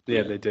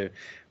 Yeah, they do.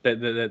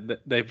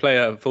 They play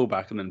a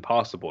fullback and then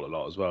pass the ball a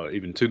lot as well,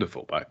 even to the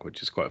fullback,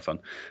 which is quite fun.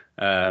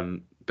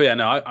 But yeah,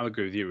 no, I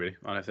agree with you, really.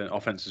 I think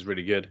offense is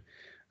really good.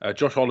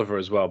 Josh Oliver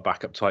as well,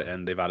 backup tight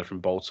end, they've added from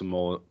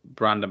Baltimore.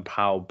 Brandon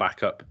Powell,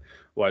 backup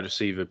wide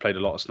receiver, played a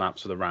lot of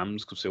snaps for the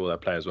Rams because all their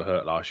players were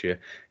hurt last year.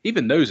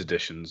 Even those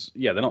additions,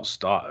 yeah, they're not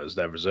starters.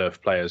 They're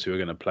reserve players who are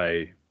going to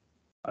play,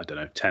 I don't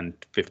know, 10,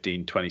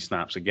 15, 20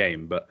 snaps a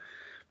game, but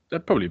they're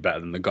probably better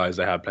than the guys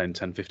they had playing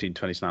 10, 15,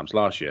 20 snaps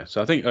last year.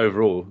 So I think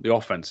overall the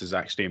offense has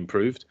actually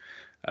improved.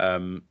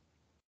 In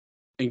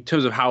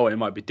terms of how it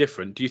might be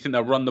different, do you think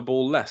they'll run the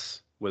ball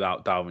less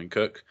without Dalvin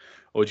Cook?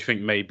 Or do you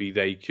think maybe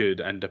they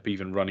could end up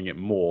even running it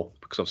more?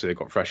 Because obviously they've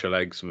got fresher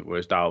legs,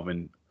 whereas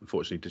Dalvin,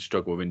 unfortunately, did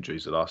struggle with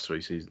injuries the last 3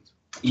 seasons.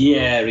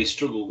 Yeah, he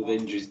struggled with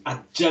injuries. I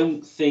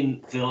don't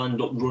think they'll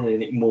end up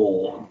running it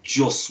more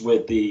just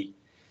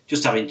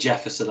having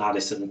Jefferson,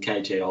 Addison, and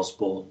KJ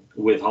Osborne,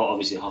 with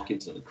obviously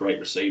Hockenson, a great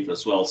receiver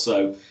as well.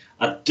 So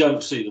I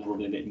don't see them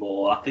running it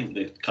more. I think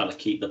they kind of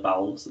keep the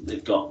balance that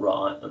they've got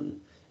right.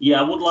 And yeah,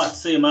 I would like to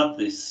see them add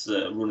this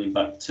running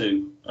back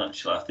too,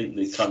 actually. I think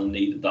they kind of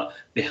needed that.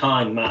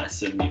 Behind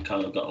Madison, you've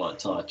kind of got like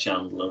Ty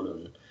Chandler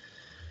and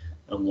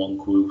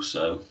Wonkwu.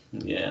 So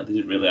yeah, they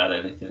didn't really add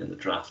anything in the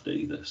draft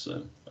either.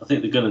 So I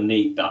think they're going to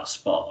need that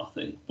spot, I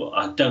think. But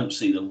I don't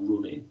see them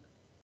running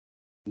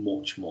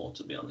much more,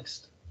 to be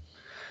honest.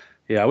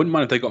 Yeah, I wouldn't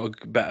mind if they got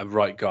a better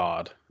right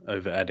guard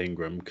over Ed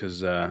Ingram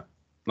because,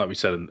 like we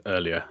said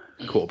earlier,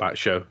 quarterback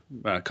show,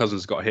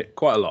 Cousins got hit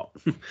quite a lot.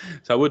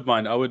 So I would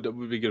mind. It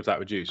would be good if that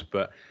reduced.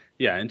 But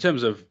yeah, in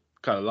terms of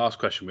kind of the last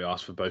question we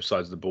asked for both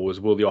sides of the ball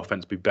is, will the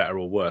offense be better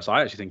or worse?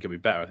 I actually think it'll be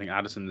better. I think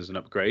Addison is an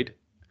upgrade.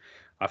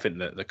 I think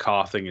that the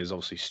car thing is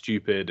obviously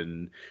stupid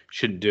and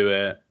shouldn't do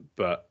it,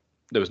 but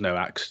there was no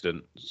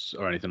accidents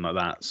or anything like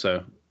that.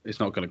 So it's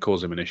not going to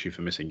cause him an issue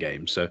for missing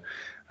games. So,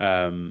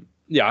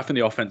 yeah, I think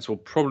the offense will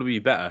probably be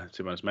better,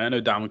 to be honest, man. I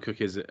know Dalvin Cook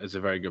is a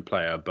very good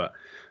player, but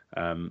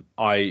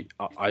I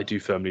do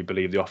firmly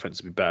believe the offense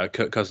will be better.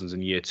 Kirk Cousins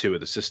in year 2 of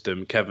the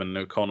system, Kevin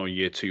O'Connell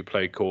year 2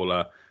 play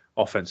caller,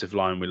 offensive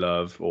line we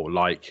love or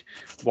like,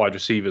 wide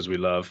receivers we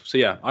love. So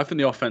yeah, I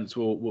think the offense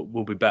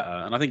will be better,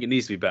 and I think it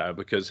needs to be better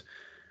because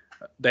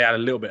they had a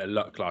little bit of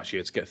luck last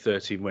year to get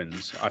 13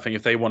 wins. I think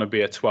if they want to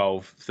be a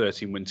 12,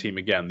 13 win team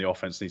again, the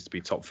offense needs to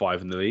be top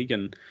 5 in the league.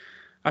 And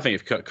I think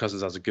if Kirk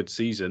Cousins has a good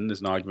season,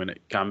 there's an argument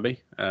it can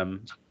be,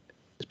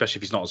 especially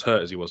if he's not as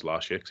hurt as he was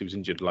last year because he was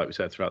injured, like we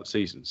said, throughout the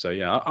season. So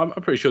yeah, I'm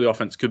pretty sure the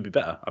offense could be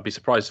better. I'd be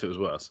surprised if it was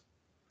worse.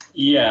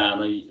 Yeah,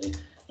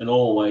 and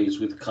always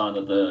with kind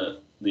of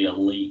the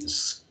elite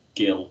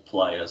skill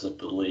players of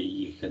the league,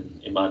 you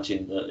can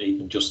imagine that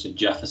even Justin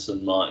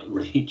Jefferson might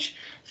reach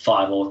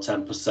 5 or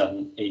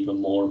 10%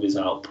 even more of his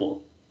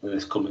output in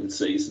this coming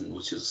season,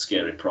 which is a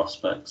scary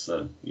prospect.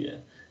 So yeah,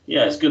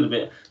 it's going to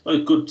be a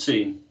good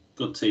team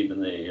in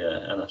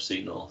the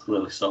NFC North.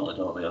 Really solid,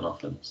 aren't they, on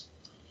offense?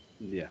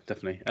 Yeah,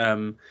 definitely.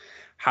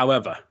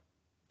 However,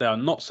 they are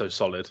not so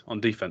solid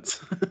on defense.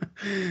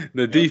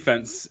 The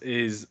defense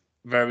is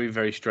very,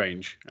 very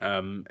strange.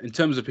 In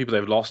terms of people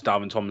they've lost,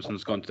 Dalvin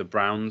Tomlinson's gone to the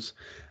Browns.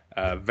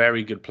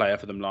 Very good player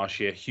for them last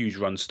year. Huge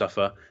run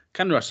stuffer.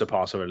 Can rush the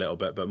passer a little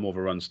bit, but more of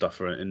a run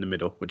stuffer in the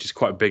middle, which is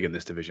quite big in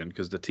this division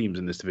because the teams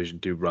in this division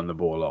do run the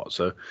ball a lot.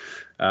 So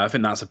I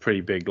think that's a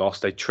pretty big loss.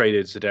 They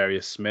traded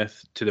Zadarius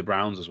Smith to the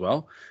Browns as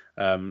well.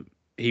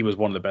 He was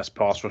one of the best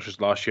pass rushers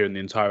last year in the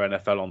entire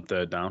NFL on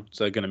third down.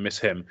 So they're going to miss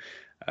him.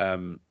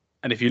 And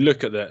if you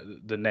look at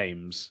the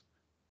names,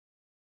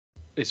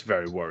 it's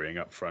very worrying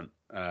up front.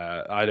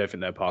 I don't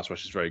think their pass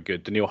rush is very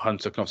good. Daniil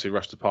Hunter can obviously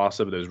rush the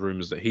passer, but there's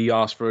rumors that he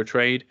asked for a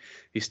trade.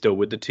 He's still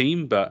with the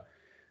team, but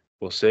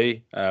we'll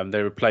see.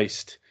 They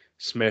replaced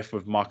Smith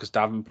with Marcus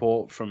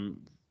Davenport from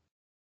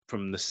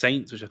the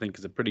Saints, which I think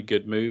is a pretty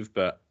good move,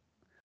 but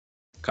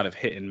kind of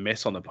hit and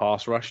miss on the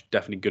pass rush.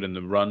 Definitely good in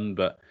the run,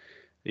 but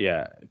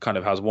yeah, kind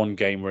of has one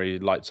game where he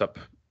lights up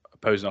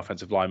opposing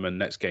offensive lineman.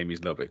 Next game, he's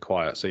a little bit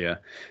quiet. So yeah,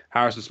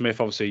 Harrison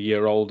Smith, obviously a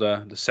year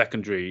older. The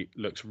secondary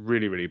looks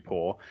really, really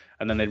poor.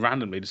 And then they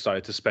randomly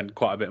decided to spend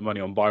quite a bit of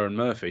money on Byron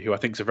Murphy, who I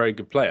think is a very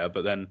good player.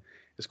 But then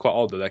it's quite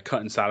odd that they're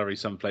cutting salary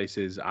some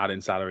places,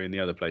 adding salary in the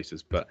other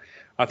places. But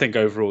I think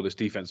overall, this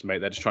defense,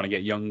 mate, they're just trying to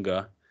get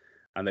younger.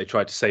 And they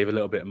tried to save a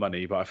little bit of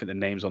money. But I think the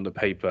names on the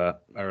paper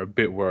are a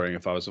bit worrying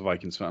if I was a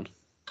Vikings fan.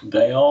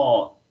 They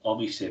are.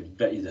 Obviously,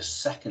 the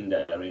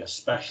secondary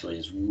especially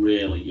is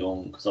really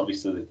young because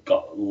obviously they've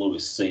got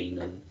Lewis Seen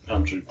and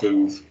Andrew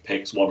Booth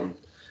picks, one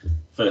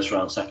first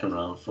round, second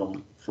round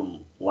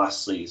from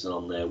last season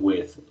on there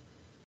with.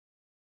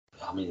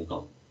 I mean, they've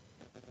got.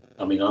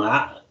 I mean, on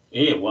that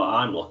here, what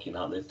I'm looking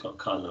at, they've got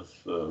kind of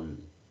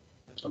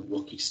a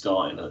rookie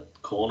starting at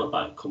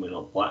cornerback coming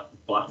up,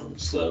 Blackman.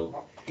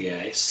 So yeah,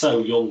 it's so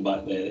young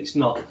back there. It's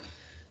not.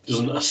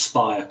 Doesn't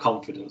aspire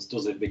confidence,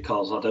 does it?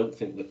 Because I don't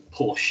think the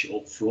push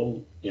up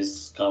front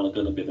is kind of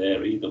going to be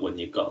there either when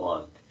you've got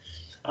like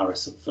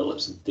Harrison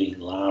Phillips and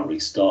Dean Lowry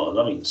started.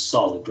 I mean,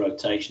 solid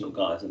rotational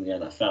guys in the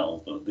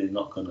NFL, but they're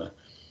not going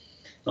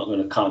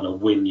to kind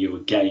of win you a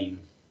game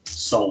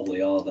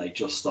solely, are they?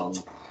 Just on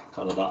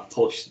kind of that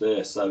push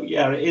there. So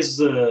yeah, it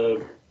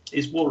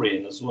is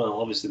worrying as well.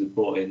 Obviously, they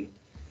brought in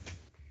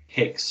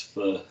Hicks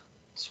for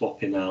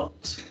swapping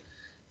out.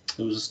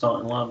 Who was a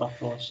starting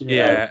linebacker last year?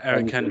 Yeah,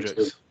 Eric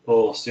Kendricks. Of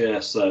course,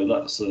 yeah. So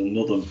that's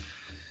another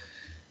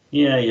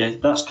Yeah,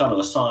 that's kind of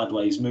a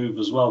sideways move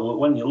as well. But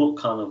when you look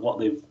kind of what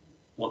they've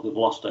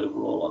lost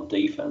overall on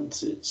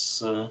defense,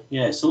 it's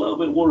it's a little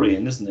bit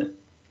worrying, isn't it?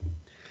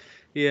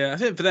 Yeah, I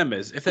think for them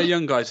is if their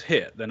young guys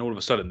hit, then all of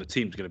a sudden the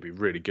team's going to be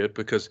really good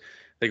because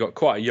they got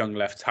quite a young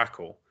left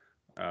tackle.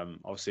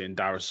 Obviously in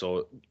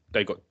Darisaw,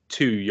 they got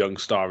two young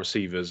star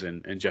receivers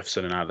in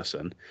Jefferson and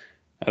Addison.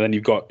 And then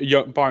you've got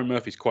Byron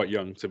Murphy's quite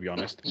young, to be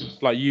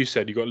honest. Like you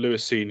said, you've got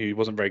Lewis Seen, who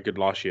wasn't very good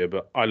last year,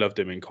 but I loved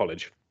him in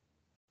college.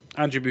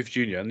 Andrew Booth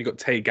Jr. and you've got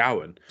Tay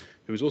Gowan,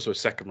 who was also a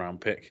second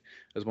round pick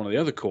as one of the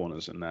other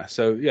corners in there.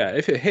 So yeah,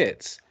 if it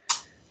hits,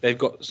 they've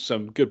got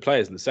some good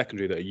players in the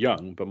secondary that are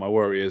young. But my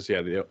worry is,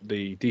 yeah,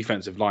 the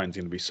defensive line is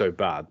going to be so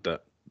bad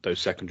that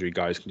those secondary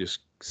guys can just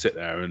sit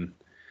there and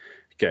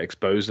get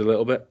exposed a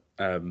little bit.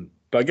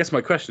 But I guess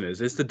my question is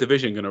the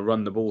division going to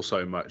run the ball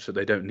so much that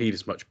they don't need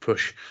as much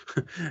push?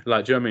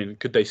 Like, do you know what I mean?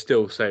 Could they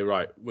still say,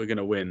 right, we're going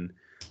to win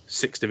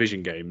 6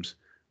 division games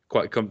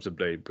quite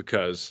comfortably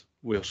because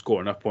we'll score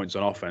enough points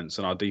on offense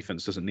and our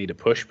defense doesn't need a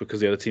push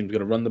because the other team's going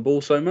to run the ball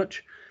so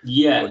much?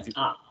 Yeah,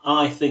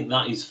 I think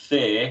that is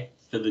fair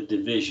for the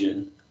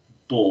division,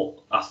 but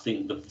I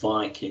think the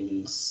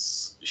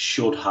Vikings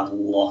should have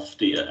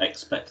loftier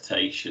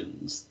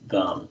expectations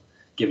than,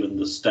 given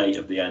the state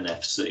of the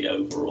NFC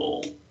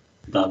overall,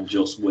 than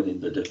just winning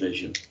the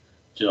division. Do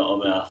you know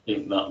what I mean? I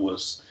think that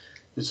was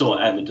it's sort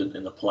of evident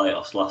in the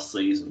playoffs last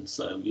season.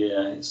 So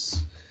yeah,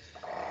 it's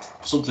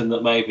something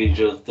that maybe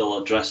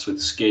they'll address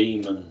with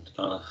scheme and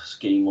kind of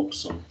scheme up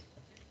some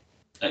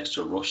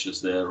extra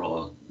rushes there.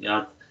 Or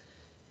I'm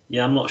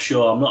not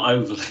sure. I'm not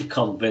overly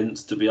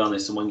convinced, to be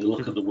honest. And when you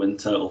look at the win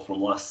total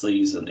from last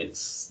season, it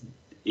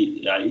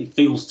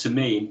feels to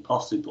me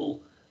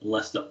impossible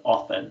unless the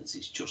offense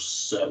is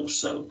just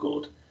so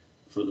good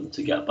for them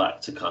to get back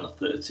to kind of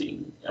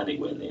 13,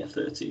 anywhere near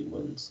 13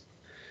 wins.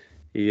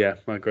 Yeah,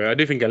 I agree. I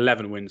do think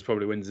 11 wins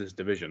probably wins this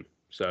division.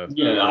 So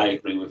yeah, I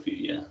agree with you.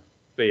 Yeah.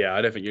 But yeah,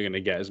 I don't think you're going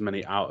to get as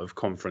many out of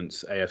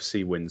conference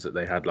AFC wins that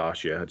they had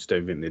last year. I just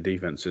don't think the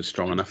defense is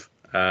strong enough.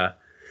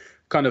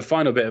 Kind of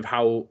final bit of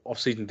how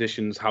off-season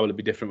additions, how will it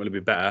be different, will it be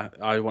better?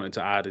 I wanted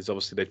to add is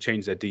obviously they've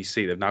changed their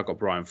DC. They've now got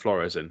Brian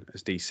Flores in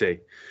as DC,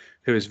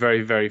 who is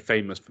very, very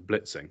famous for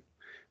blitzing.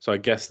 So I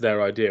guess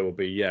their idea will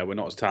be, yeah, we're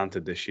not as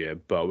talented this year,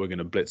 but we're going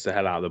to blitz the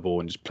hell out of the ball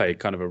and just play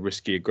kind of a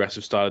risky,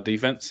 aggressive style of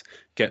defense,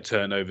 get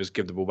turnovers,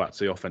 give the ball back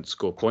to the offense,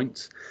 score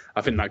points.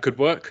 I think that could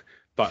work,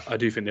 but I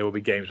do think there will be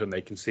games when they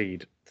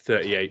concede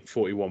 38,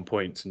 41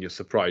 points and you're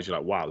surprised. You're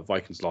like, wow, the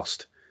Vikings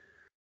lost,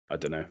 I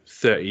don't know,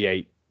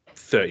 38-31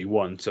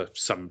 to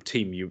some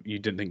team you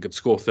didn't think could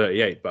score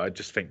 38. But I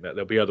just think that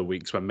there'll be other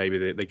weeks when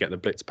maybe they get the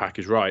blitz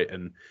package right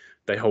and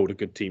they hold a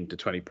good team to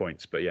 20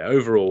 points. But yeah,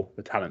 overall,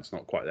 the talent's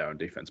not quite there on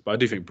defense. But I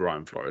do think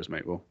Brian Flores,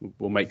 mate,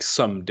 will make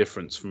some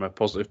difference from a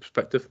positive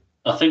perspective.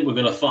 I think we're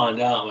going to find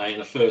out, mate, in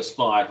the first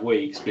 5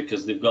 weeks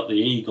because they've got the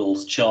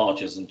Eagles,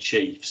 Chargers, and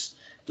Chiefs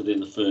within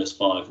the first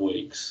 5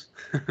 weeks.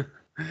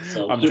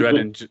 So I'm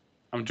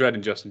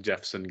dreading Justin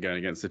Jefferson going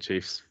against the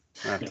Chiefs,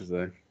 I have to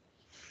say.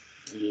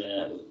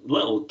 Yeah,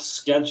 little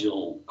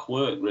schedule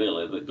quirk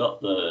really.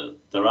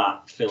 They're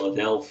at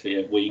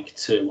Philadelphia week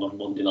 2 on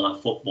Monday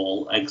Night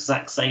Football,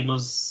 exact same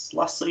as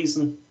last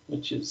season,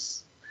 which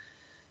is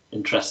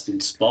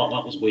interesting spot.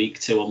 That was week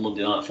 2 on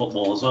Monday Night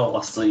Football as well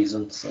last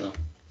season. So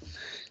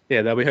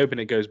yeah, they'll be hoping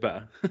it goes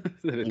better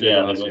than it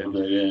did last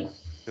year. Yeah,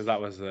 because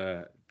that was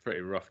a pretty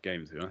rough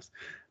game to be honest.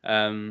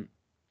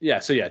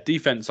 So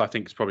defense I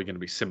think is probably going to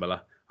be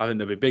similar. I think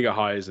there'll be bigger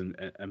highs and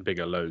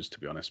bigger lows, to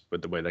be honest,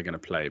 with the way they're going to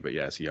play. But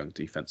yeah, it's a young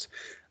defense.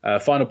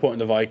 Final point on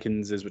the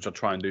Vikings is, which I'll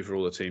try and do for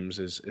all the teams,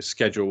 is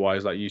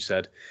schedule-wise, like you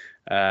said.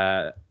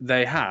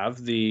 They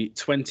have the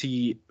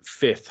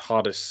 25th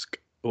hardest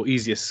or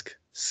easiest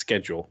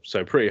schedule,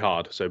 so pretty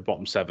hard. So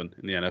bottom 7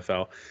 in the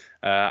NFL.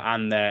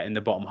 And they're in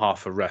the bottom half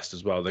for rest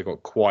as well. They've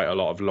got quite a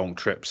lot of long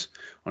trips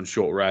on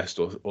short rest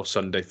or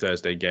Sunday,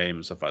 Thursday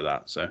games, stuff like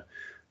that. So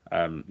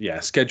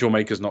schedule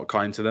maker's not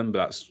kind to them, but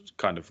that's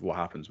kind of what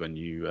happens when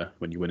you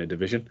win a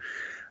division.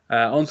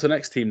 On to the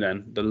next team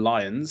then, the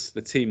Lions,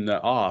 the team that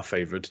are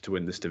favoured to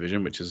win this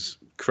division, which is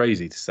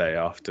crazy to say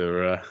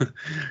after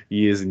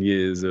years and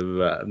years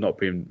of not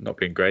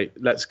being great.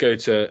 Let's go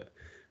to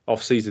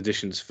off-season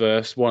additions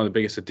first. One of the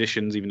biggest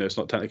additions, even though it's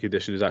not technically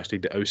addition, is actually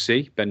the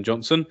OC, Ben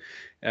Johnson.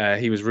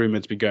 He was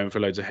rumoured to be going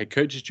for loads of head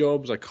coaches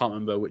jobs. I can't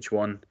remember which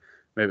one.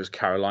 Maybe it was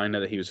Carolina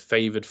that he was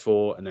favoured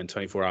for, and then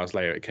 24 hours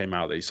later it came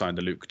out that he signed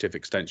a lucrative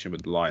extension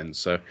with the Lions.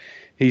 So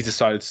he's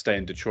decided to stay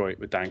in Detroit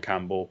with Dan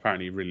Campbell.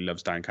 Apparently he really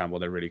loves Dan Campbell.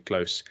 They're really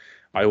close.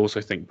 I also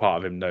think part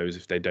of him knows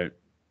if they don't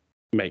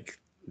make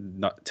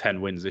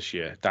 10 wins this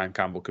year, Dan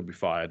Campbell could be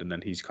fired, and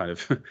then he's kind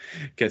of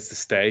gets to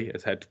stay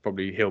as head.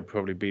 He'll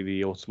probably be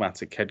the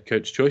automatic head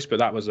coach choice. But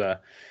that was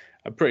a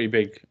pretty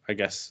big, I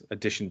guess,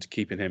 addition to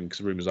keeping him because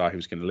rumours are he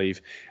was going to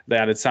leave. They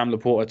added Sam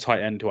Laporta,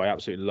 tight end, who I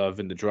absolutely love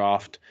in the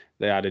draft.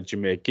 They added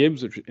Jahmyr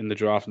Gibbs in the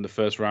draft in the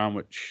first round,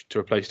 which to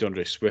replace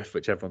DeAndre Swift,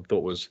 which everyone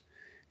thought was,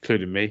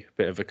 including me, a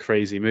bit of a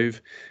crazy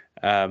move.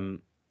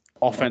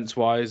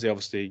 Offense-wise, they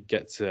obviously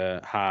get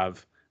to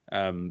have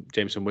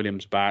Jameson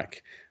Williams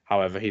back,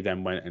 However, he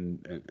then went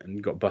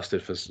and got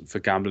busted for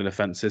gambling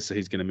offences, so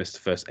he's going to miss the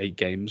first 8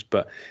 games.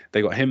 But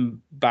they got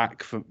him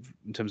back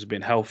in terms of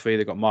being healthy.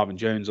 They got Marvin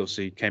Jones,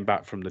 obviously came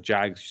back from the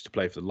Jags, used to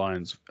play for the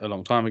Lions a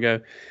long time ago.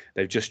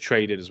 They've just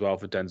traded as well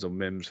for Denzel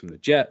Mims from the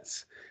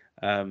Jets.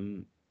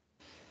 Jermaine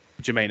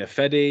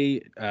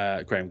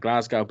Ifedi, Graham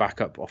Glasgow,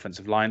 backup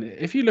offensive line.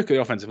 If you look at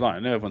the offensive line, I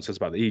know everyone says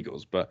about the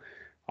Eagles, but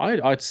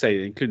I'd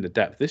say, including the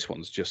depth, this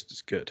one's just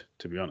as good,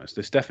 to be honest.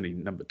 It's definitely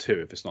number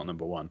 2 if it's not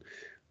number 1.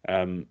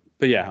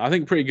 But yeah, I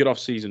think pretty good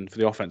off-season for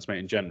the offense, mate,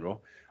 in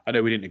general. I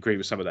know we didn't agree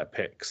with some of their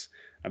picks,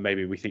 and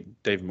maybe we think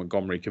David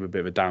Montgomery could be a bit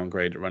of a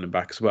downgrade at running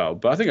back as well.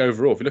 But I think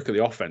overall, if you look at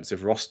the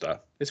offensive roster,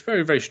 it's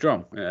very, very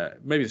strong.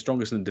 Maybe the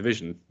strongest in the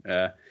division,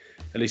 at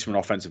least from an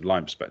offensive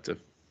line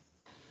perspective.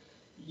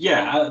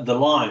 Yeah, the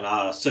line,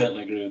 I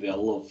certainly agree with you. I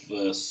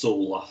love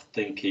Sewell. I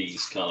think he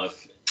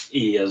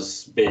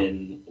has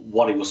been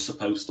what he was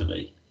supposed to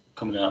be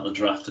coming out of the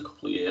draft a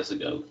couple of years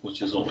ago,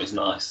 which is always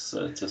nice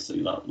to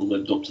see that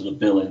lived up to the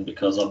billing,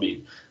 because I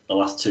mean the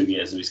last 2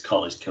 years of his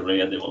college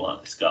career they were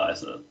like, this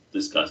guy's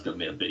going to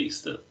be a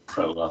beast at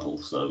pro level,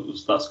 so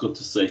that's good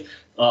to see.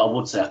 I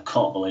would say I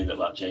can't believe it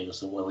about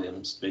Jameson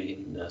Williams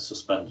being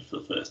suspended for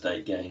the first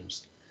 8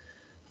 games.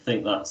 I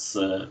think that's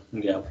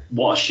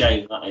what a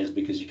shame that is,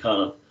 because you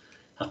kind of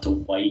have to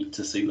wait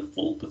to see the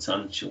full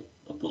potential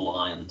of the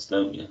Lions,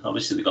 don't you?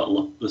 Obviously they've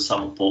got the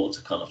Sam Porter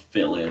to kind of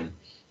fill in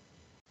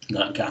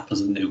that gap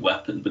as a new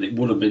weapon, but it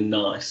would have been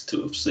nice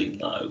to have seen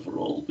that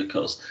overall,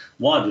 because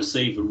wide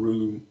receiver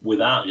room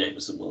without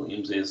Jameson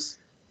Williams is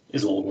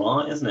all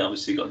right, isn't it?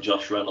 Obviously you've got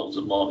Josh Reynolds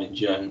and Marvin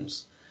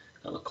Jones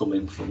kind of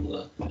coming from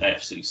the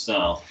AFC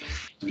South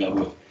to go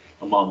with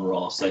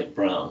Amon-Ra St.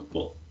 Brown,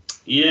 but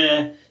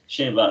yeah,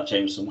 shame about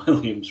Jameson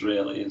Williams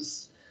really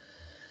is.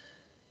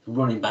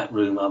 Running back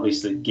room,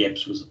 obviously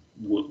Gibbs was a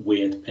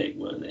weird pick,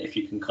 weren't it? If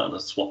you can kind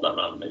of swap that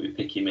around and maybe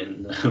pick him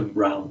in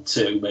round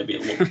 2, maybe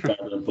it looks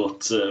better.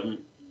 But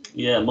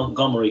yeah,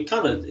 Montgomery and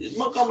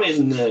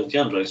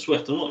DeAndre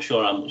Swift, I'm not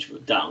sure how much of a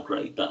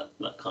downgrade that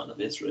kind of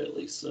is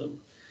really. So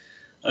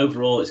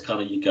overall, it's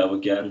kind of you go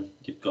again.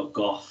 You've got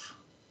Goff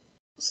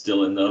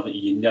still in there.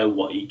 You know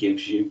what he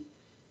gives you.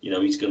 You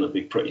know he's going to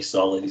be pretty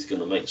solid. He's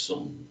going to make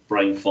some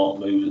brain fart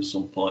moves at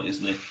some point,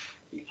 isn't he?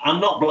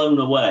 I'm not blown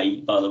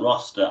away by the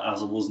roster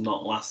as I was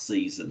not last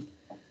season.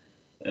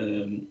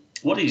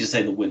 What did you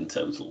say the win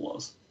total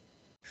was?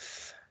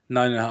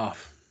 9.5.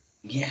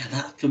 Yeah,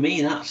 that for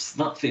me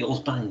that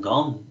feels bang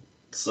on.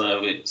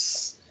 So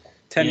it's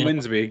 10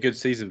 wins would be a good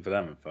season for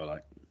them, I feel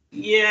like.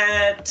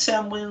 Yeah,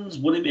 10 wins.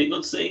 Would it be a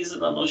good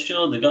season? I'm not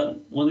sure.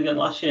 What they got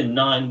last year?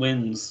 9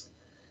 wins.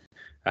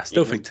 I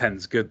still think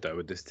 10's good though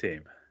with this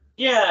team.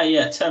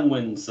 Yeah, 10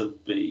 wins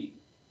would be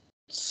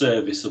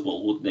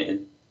serviceable, wouldn't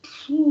it?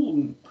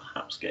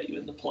 Perhaps get you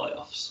in the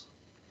playoffs.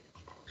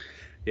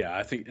 Yeah,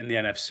 I think in the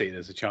NFC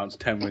there's a chance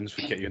 10 wins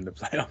would get you in the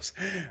playoffs.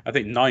 I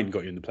think 9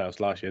 got you in the playoffs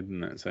last year,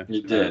 didn't it? So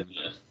you did,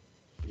 yeah.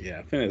 Yeah,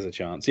 I think there's a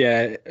chance.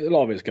 Yeah, a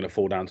lot of it's going to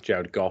fall down to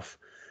Jared Goff.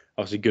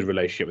 Obviously, good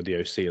relationship with the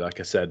OC, like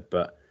I said,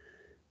 but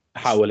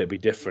how will it be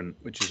different?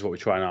 Which is what we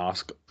try and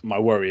ask. My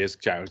worry is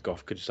Jared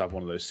Goff could just have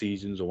one of those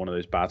seasons or one of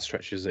those bad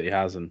stretches that he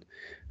has, and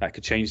that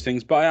could change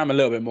things. But I am a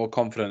little bit more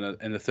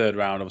confident in the 3rd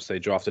round. Obviously, they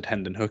drafted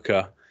Hendon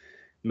Hooker.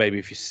 Maybe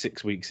if you're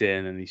 6 weeks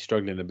in and he's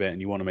struggling a bit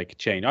and you want to make a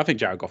change, I think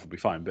Jared Goff will be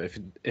fine. But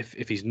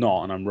if he's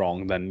not and I'm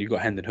wrong, then you've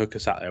got Hendon Hooker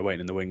sat there waiting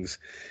in the wings,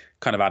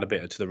 kind of add a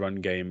bit to the run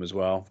game as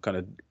well. Kind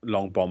of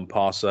long bomb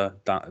passer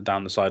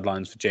down the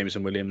sidelines for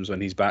Jameson Williams when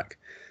he's back.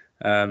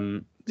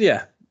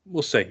 Yeah,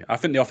 we'll see. I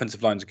think the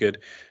offensive line's good.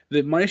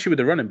 My issue with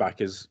the running back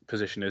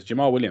position is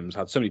Jamal Williams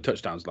had so many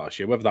touchdowns last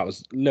year. Whether that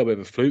was a little bit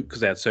of a fluke because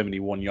they had so many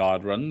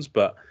 1-yard runs,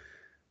 but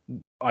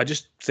I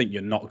just think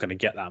you're not going to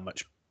get that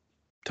much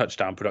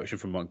touchdown production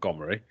from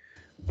Montgomery.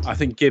 I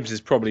think Gibbs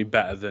is probably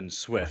better than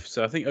Swift.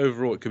 So I think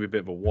overall it could be a bit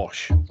of a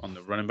wash on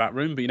the running back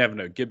room, but you never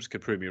know. Gibbs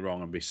could prove me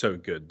wrong and be so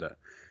good that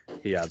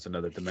he adds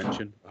another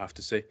dimension. We'll have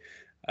to see.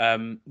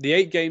 The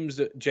 8 games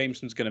that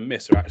Jameson's going to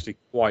miss are actually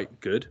quite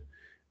good.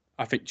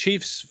 I think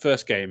Chiefs'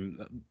 first game,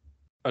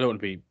 I don't want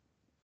to be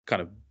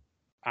kind of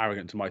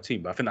arrogant to my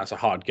team, but I think that's a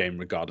hard game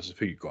regardless of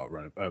who you've got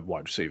a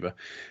wide receiver.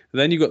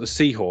 And then you've got the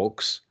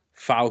Seahawks,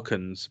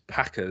 Falcons,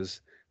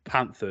 Packers,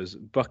 Panthers,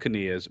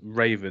 Buccaneers,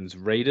 Ravens,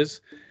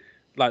 Raiders.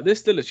 Like, there's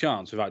still a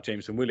chance without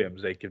Jameson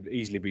Williams, they could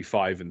easily be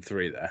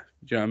 5-3 there.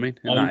 Do you know what I mean?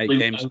 In that 8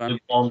 games,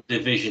 one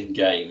division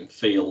game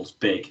feels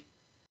big.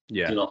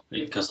 Yeah. You know,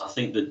 because I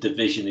think the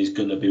division is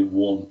going to be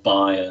won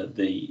by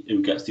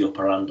who gets the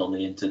upper hand on the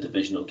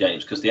interdivisional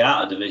games. Because the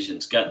outer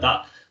divisions get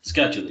that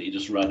schedule that you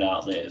just read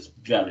out there is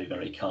very,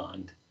 very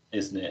kind,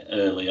 isn't it?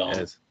 Early on.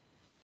 It is.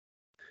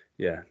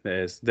 Yeah,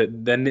 there's. They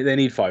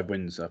need 5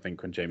 wins, I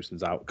think, when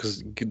Jameson's out,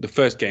 because the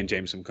first game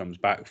Jameson comes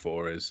back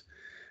for is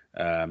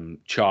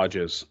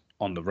Chargers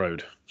on the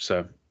road,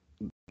 so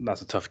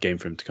that's a tough game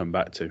for him to come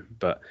back to.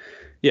 But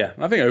yeah,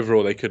 I think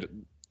overall they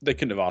couldn't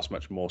have asked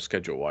much more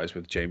schedule wise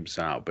with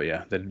Jameson out. But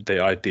yeah, they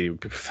ideally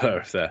would prefer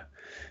if they're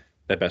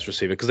their best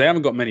receiver, because they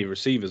haven't got many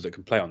receivers that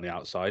can play on the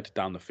outside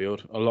down the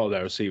field. A lot of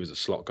their receivers are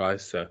slot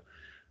guys, so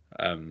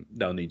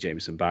they'll need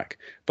Jameson back.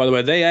 By the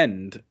way, they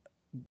end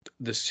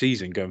the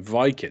season going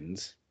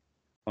Vikings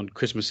on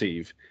Christmas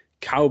Eve,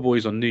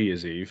 Cowboys on New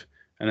Year's Eve,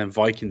 and then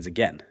Vikings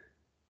again.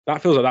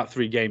 That feels like that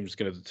 3 games is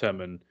going to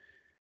determine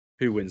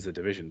who wins the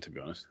division, to be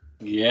honest.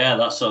 Yeah,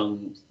 that's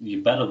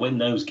you better win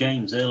those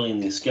games early in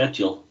the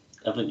schedule,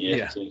 haven't you?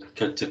 Yeah.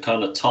 To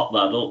kind of top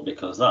that up,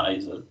 because that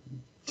is a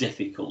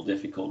difficult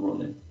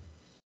running.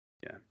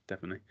 Yeah,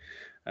 definitely.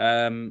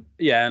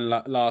 And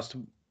last,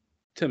 in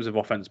terms of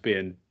offense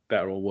being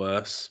better or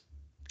worse,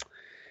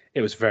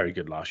 it was very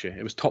good last year.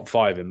 It was top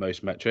 5 in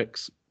most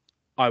metrics.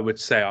 I would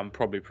say I'm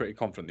probably pretty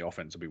confident the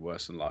offense will be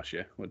worse than last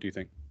year. What do you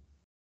think?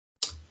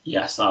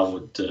 Yes, I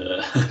would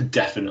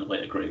definitely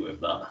agree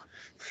with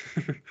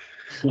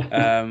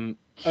that.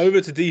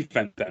 Over to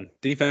defense then.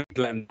 Defense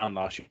let them down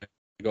last year.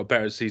 It got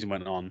better as the season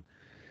went on,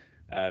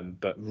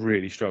 but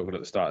really struggled at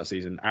the start of the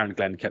season. Aaron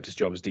Glenn kept his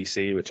job as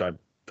DC, which I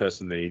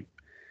personally...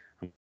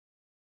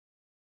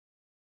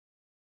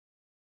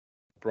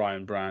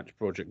 Brian Branch,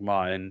 Broderick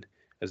Martin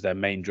as their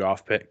main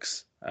draft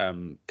picks.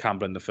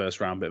 Campbell in the first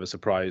round, bit of a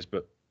surprise,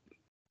 but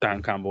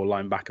Dan Campbell,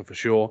 linebacker for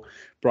sure.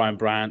 Brian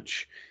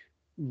Branch,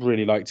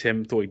 really liked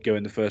him. Thought he'd go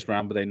in the first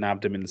round, but they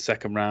nabbed him in the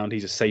second round.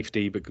 He's a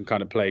safety, but can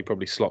kind of play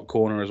probably slot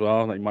corner as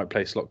well. He might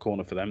play slot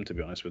corner for them, to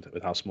be honest, with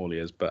how small he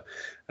is. But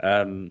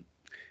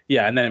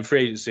yeah, and then in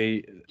free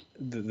agency,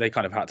 they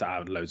kind of had to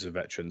add loads of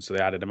veterans. So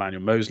they added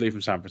Emmanuel Mosley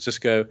from San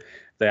Francisco.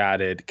 They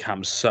added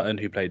Cam Sutton,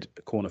 who played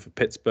corner for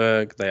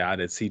Pittsburgh. They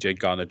added CJ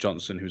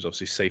Gardner-Johnson, who's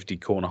obviously safety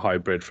corner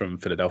hybrid from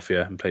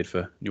Philadelphia and played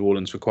for New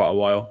Orleans for quite a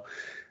while.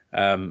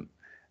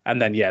 And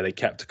then, yeah, they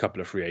kept a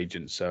couple of free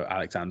agents. So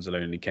Alex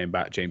Anzalone came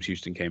back, James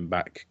Houston came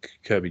back,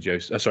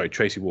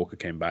 Tracy Walker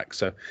came back.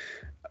 So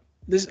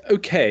this is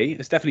okay.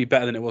 It's definitely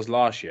better than it was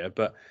last year.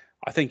 But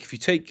I think if you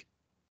take...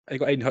 They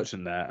got Aiden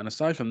Hutchinson there, and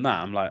aside from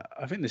that,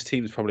 I think this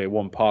team's probably a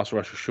 1 pass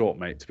rusher short,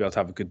 mate, to be able to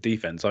have a good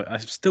defense. I'm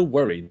still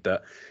worried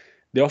that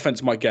the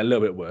offense might get a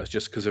little bit worse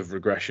just because of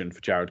regression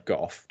for Jared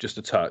Goff, just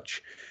a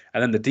touch,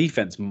 and then the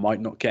defense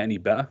might not get any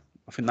better.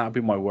 I think that would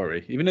be my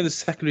worry. Even though the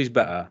secondary's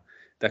better,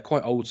 they're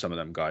quite old, some of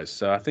them guys.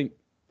 So I think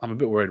I'm a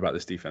bit worried about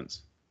this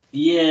defense.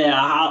 Yeah,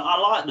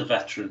 I like the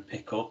veteran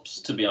pickups,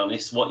 to be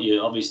honest.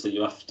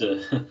 You have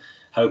to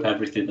hope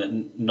everything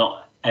that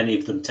not any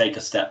of them take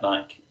a step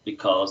back,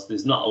 because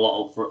there's not a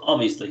lot of...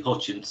 Obviously,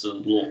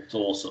 Hutchinson looked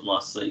awesome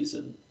last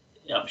season.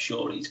 I'm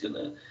sure he's going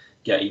to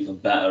get even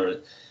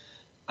better.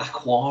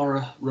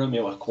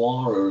 Romeo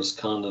Aquara is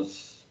kind of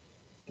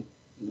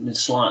been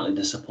slightly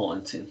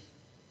disappointing.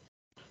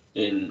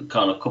 In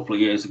kind of a couple of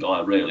years ago,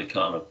 I really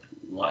kind of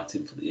liked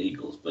him for the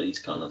Eagles, but he's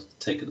kind of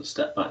taken a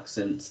step back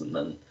since. And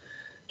then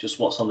just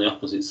what's on the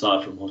opposite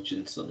side from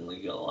Hutchinson,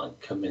 we got like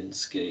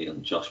Kaminsky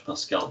and Josh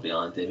Pascal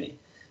behind him.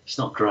 It's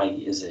not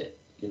great, is it?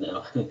 You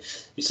know,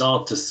 it's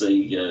hard to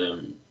see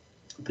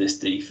this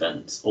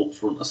defense up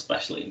front,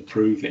 especially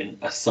improving.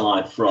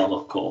 Aside from,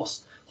 of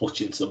course,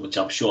 Hutchinson, which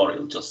I'm sure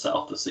he'll just set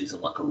off the season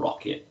like a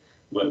rocket,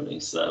 won't he?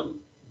 So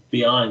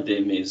behind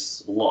him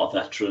is a lot of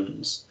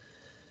veterans.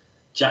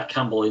 Jack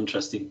Campbell,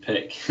 interesting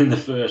pick in the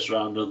first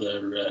round.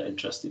 Another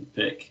interesting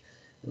pick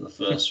in the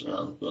first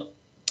round, but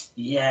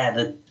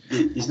yeah,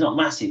 there's not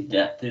massive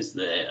depth, is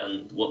there?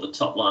 And what the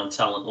top line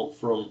talent up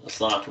front,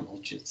 aside from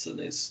Hutchinson,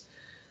 is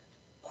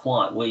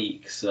quite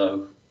weak.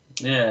 So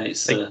yeah,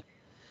 it's tough.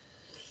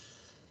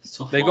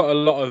 They got a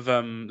lot of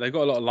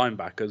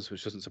linebackers,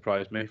 which doesn't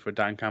surprise me for a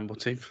Dan Campbell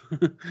team.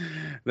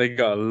 They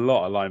got a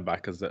lot of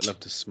linebackers that love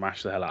to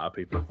smash the hell out of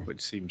people,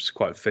 which seems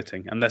quite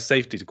fitting. And their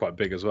safeties are quite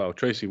big as well.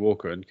 Tracy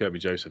Walker and Kirby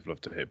Joseph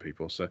love to hit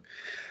people. So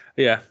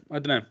yeah, I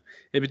don't know.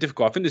 It'd be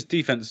difficult. I think this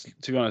defense,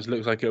 to be honest,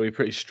 looks like it'll be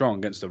pretty strong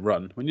against the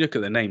run. When you look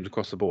at the names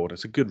across the board,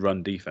 it's a good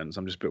run defense.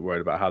 I'm just a bit worried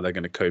about how they're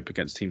going to cope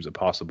against teams that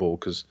pass the ball,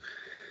 because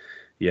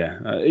yeah,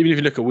 even if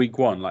you look at week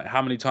 1, like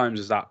how many times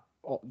is that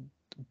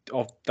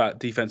of that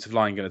defensive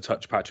line going to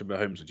touch Patrick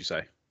Mahomes, would you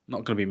say? Not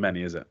going to be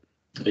many, is it?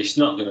 It's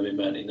not going to be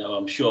many. No,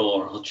 I'm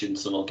sure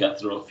Hutchinson will get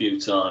through a few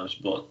times,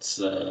 but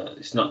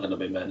it's not going to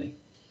be many.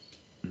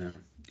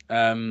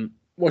 No.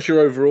 What's your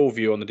overall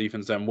view on the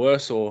defense then?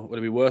 Worse, or would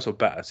it be worse or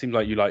better? It seems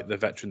like you like the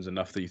veterans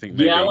enough that you think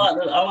maybe... Yeah,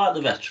 I like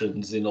the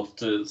veterans enough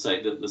to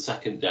say that the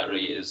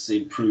secondary is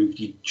improved.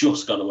 You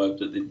just got to hope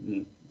that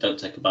they don't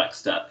take a back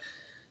step.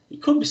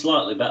 It could be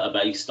slightly better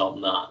based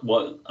on that.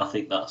 Well, I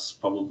think that's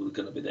probably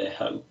going to be their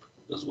hope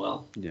as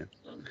well. Yeah.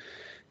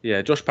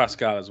 Yeah, Josh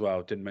Pascal as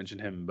well. Didn't mention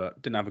him, but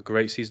didn't have a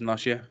great season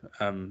last year.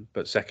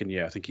 But second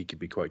year, I think he could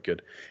be quite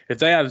good. If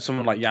they added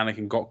someone like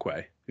Yannick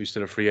Ngakoue, who's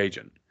still a free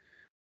agent,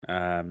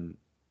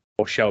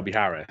 or Shelby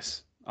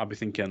Harris, I'd be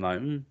thinking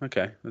like,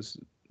 okay,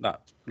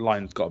 that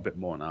line's got a bit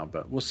more now,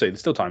 but we'll see.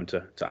 There's still time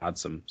to add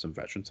some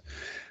veterans.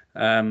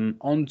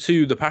 On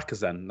to the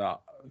Packers then. I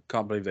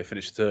can't believe they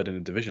finished third in the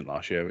division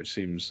last year, which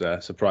seems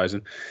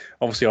surprising.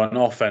 Obviously, on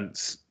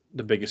offense,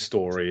 the biggest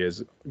story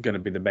is going to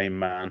be the main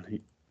man,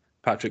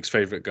 Patrick's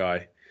favourite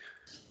guy,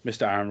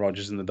 Mr. Aaron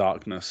Rodgers in the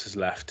darkness has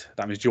left.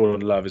 That means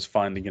Jordan Love is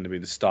finally going to be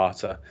the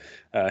starter.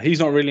 He's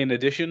not really an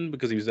addition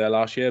because he was there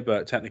last year,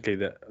 but technically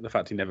the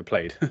fact he never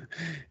played,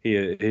 he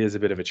is a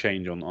bit of a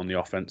change on the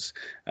offense.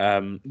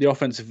 The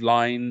offensive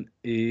line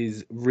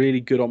is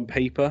really good on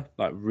paper,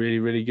 like really,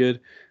 really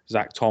good.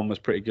 Zach Tom was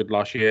pretty good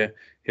last year.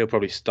 He'll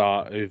probably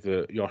start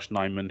over Josh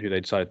Nijman, who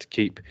they decided to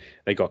keep.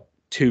 They got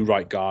 2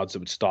 right guards that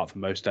would start for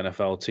most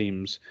NFL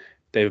teams.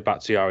 David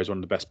Bakhtiari is one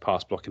of the best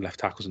pass blocking left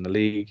tackles in the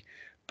league.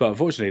 But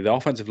unfortunately, the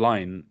offensive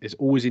line is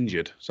always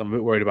injured, so I'm a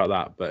bit worried about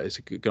that. But it's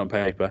good on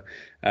paper.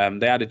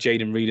 They added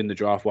Jaden Reed in the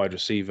draft, wide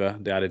receiver.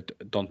 They added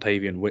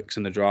Dontavian Wicks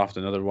in the draft,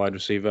 another wide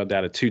receiver. They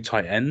added 2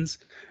 tight ends,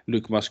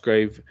 Luke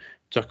Musgrave,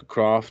 Tucker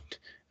Kraft,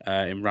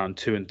 in round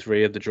 2 and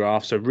 3 of the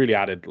draft. So really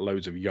added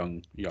loads of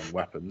young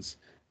weapons.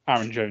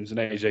 Aaron Jones and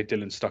AJ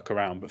Dillon stuck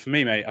around. But for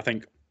me, mate, I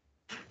think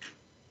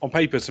on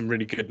paper some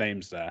really good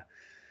names there,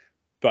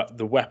 but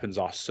the weapons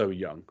are so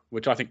young,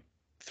 which I think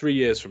 3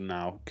 years from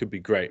now could be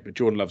great, but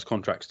Jordan Love's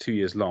contract's 2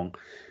 years long.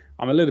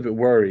 I'm a little bit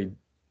worried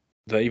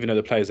that even though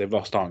the players they've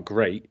lost aren't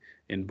great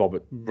in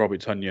Robbie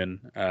Tunyon,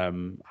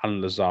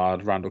 Alan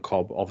Lazard, Randall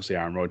Cobb, obviously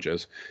Aaron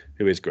Rodgers,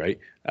 who is great.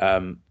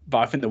 But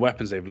I think the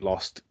weapons they've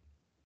lost,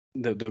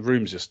 the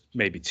room's just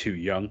maybe too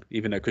young,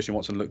 even though Christian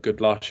Watson looked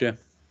good last year.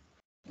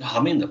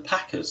 I mean, the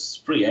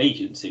Packers free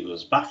agency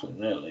was baffling,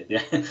 really. They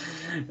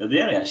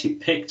only actually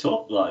picked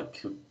up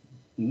like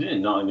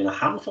not even a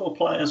handful of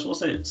players,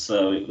 was it?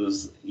 So it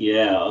was,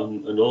 yeah.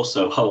 And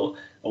also,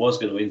 I was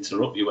going to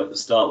interrupt you at the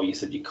start where you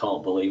said you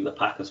can't believe the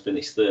Packers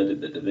finished 3rd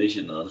in the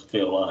division. And I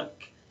feel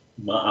like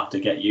you might have to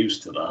get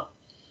used to that.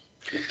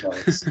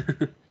 Because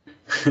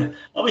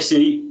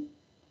obviously,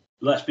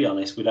 let's be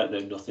honest, we don't know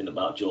nothing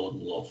about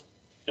Jordan Love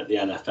at the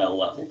NFL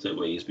level, do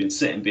we? He's been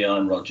sitting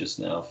behind Rodgers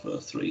now for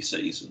 3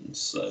 seasons,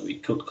 so he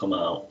could come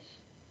out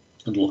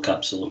and look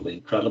absolutely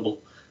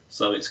incredible.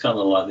 So it's kind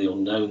of like the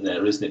unknown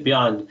there, isn't it?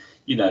 Behind,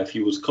 if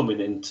you was coming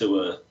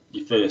into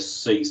your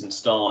first season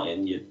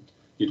starting,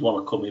 you'd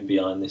want to come in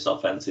behind this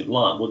offensive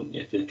line, wouldn't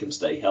you, if he can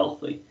stay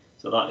healthy?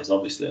 So that is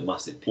obviously a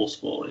massive plus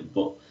for him.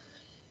 But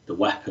the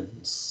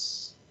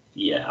weapons,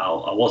 yeah,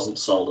 I wasn't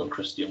sold on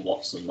Christian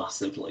Watson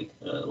massively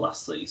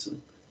last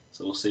season.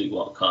 So we'll see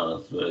what kind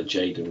of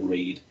Jaden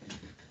Reed,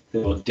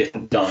 what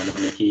different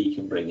dynamic he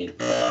can bring in.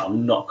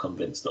 I'm not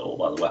convinced at all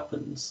by the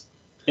weapons.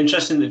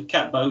 Interesting, they've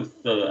kept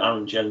both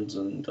Aaron Jones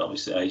and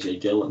obviously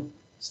AJ Dillon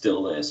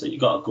still there. So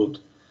you've got a good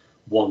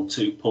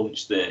 1-2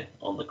 punch there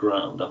on the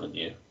ground, haven't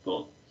you?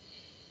 But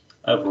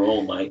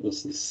overall, mate,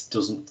 this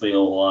doesn't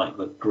feel like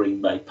the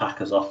Green Bay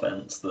Packers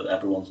offense that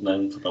everyone's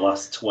known for the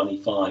last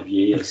 25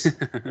 years.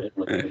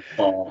 With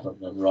Favre and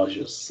then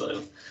Rodgers.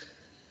 So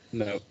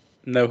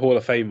No Hall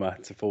of Famer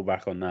to fall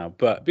back on now.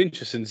 But it'd be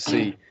interesting to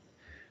see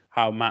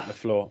how Matt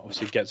LaFleur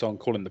obviously gets on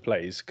calling the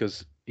plays,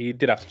 because he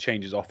did have to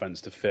change his offense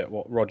to fit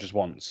what Rodgers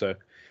wants. So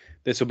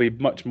this will be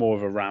much more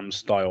of a Rams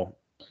style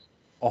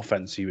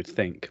offense, you would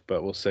think,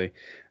 but we'll see.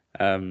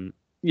 Yeah,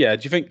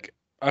 do you think?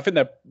 I think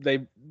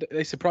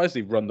they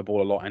surprisingly run the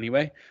ball a lot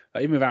anyway.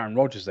 Even with Aaron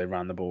Rodgers, they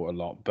ran the ball a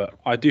lot, but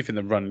I do think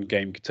the run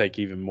game could take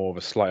even more of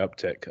a slight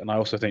uptick. And I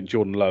also think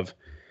Jordan Love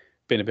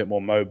being a bit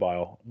more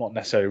mobile, not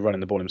necessarily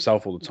running the ball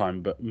himself all the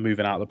time, but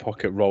moving out of the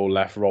pocket, roll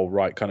left, roll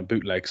right, kind of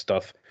bootleg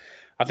stuff.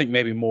 I think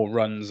maybe more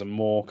runs and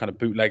more kind of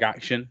bootleg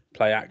action,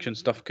 play action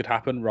stuff could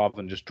happen rather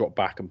than just drop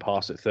back and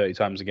pass it 30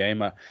 times a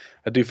game. I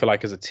do feel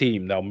like as a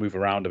team, they'll move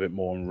around a bit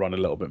more and run a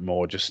little bit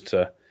more just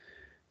to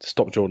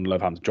stop Jordan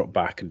Love having to drop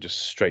back and just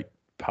straight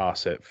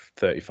pass it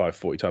 35,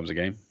 40 times a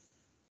game.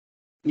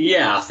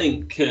 Yeah, I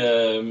think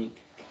they'll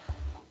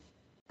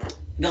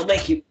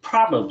make it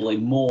probably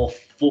more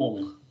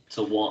fun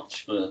to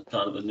watch for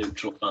kind of a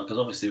neutral fan, because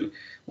obviously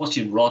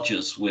watching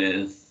Rodgers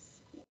with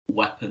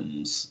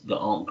weapons that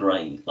aren't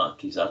great like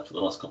he's had for the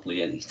last couple of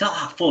years, it's not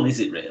that fun, is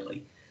it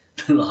really?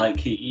 Like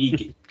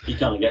he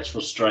kind of gets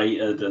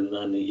frustrated, and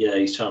then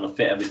he's trying to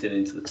fit everything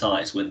into the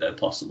tightest window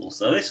possible.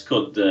 So this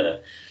could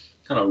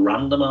kind of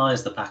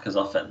randomise the Packers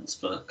offense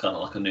for kind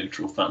of like a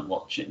neutral fan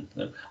watching.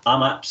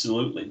 I'm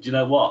absolutely, do you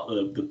know what,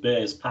 the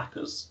Bears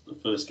Packers, the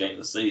first game of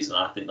the season,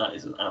 I think that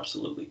is an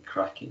absolutely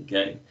cracking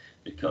game,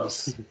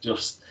 because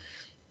just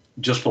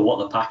for what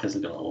the Packers are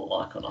going to look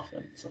like on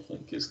offense, I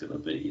think is going to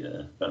be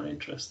very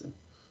interesting.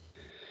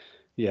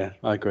 Yeah,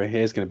 I agree. It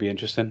is going to be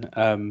interesting.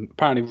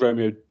 Apparently,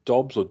 Romeo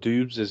Dobbs or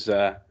Doobs is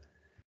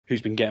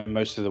who's been getting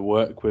most of the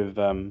work with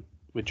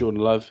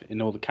Jordan Love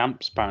in all the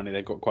camps. Apparently,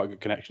 they've got quite a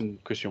good connection.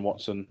 Christian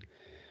Watson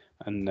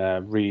and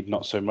Reed,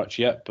 not so much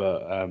yet,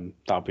 but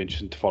that'll be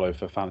interesting to follow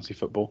for fantasy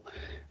football.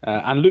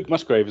 And Luke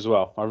Musgrave as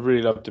well. I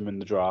really loved him in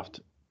the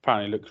draft.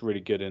 Apparently, looks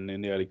really good in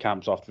the early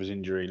camps after his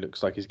injury.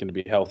 Looks like he's going to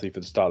be healthy for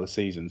the start of the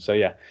season. So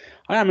yeah,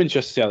 I am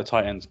interested to see how the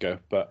tight ends go.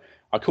 But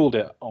I called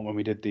it on when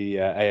we did the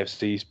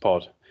AFC's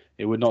pod.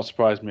 It would not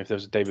surprise me if there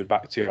was a David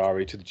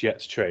Bakhtiari to the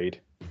Jets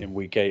trade in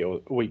week 8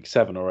 or week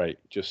 7 or 8,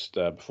 just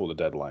before the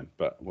deadline.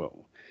 But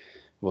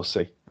we'll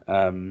see.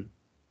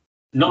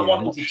 Not Yeah, I'm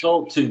wanting not to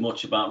sure. talk too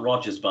much about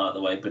Rodgers, by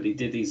the way, but he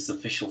did his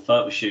official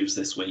photo shoots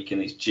this week in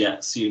his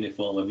Jets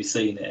uniform. Have you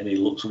seen it? And he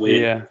looks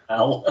weird as Yeah,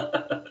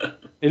 hell.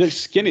 he looks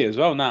skinny as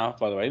well now.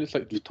 By the way, he looks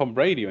like Tom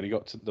Brady when he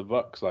got to the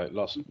Bucks. Like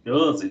lost.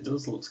 He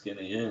does look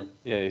skinny, yeah.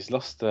 Yeah, he's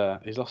lost.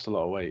 He's lost a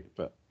lot of weight,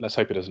 but let's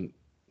hope it doesn't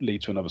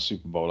lead to another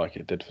Super Bowl like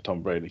it did for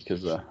Tom Brady,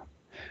 because I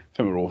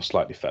think we're all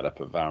slightly fed up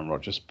of Aaron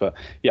Rodgers. But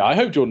yeah, I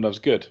hope Jordan Love's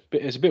good.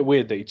 But it's a bit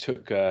weird that he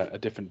took a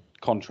different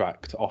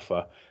contract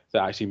offer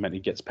that actually meant he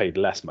gets paid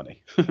less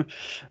money.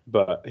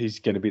 But he's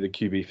going to be the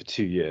QB for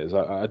 2 years.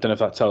 I don't know if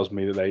that tells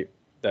me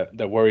that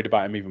they're worried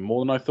about him even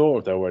more than I thought, or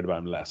if they're worried about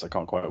him less. I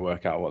can't quite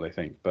work out what they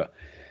think. But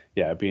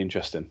yeah, it'd be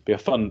interesting. Be a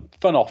fun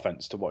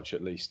offense to watch,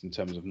 at least in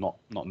terms of not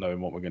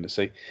knowing what we're going to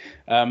see.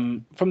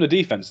 From the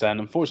defense, then,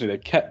 unfortunately,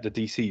 they kept the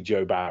DC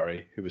Joe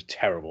Barry, who was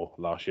terrible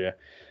last year.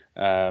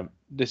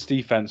 This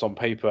defense on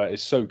paper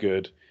is so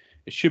good.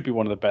 It should be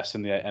one of the best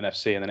in the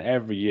NFC, and then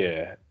every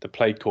year the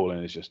play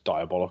calling is just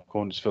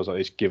diabolical, and it just feels like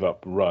they just give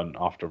up run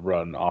after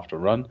run after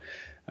run.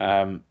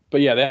 But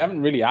yeah, they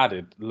haven't really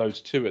added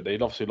loads to it.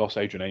 They'd obviously lost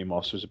Adrian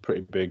Amos, who was a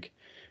pretty big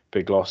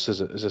loss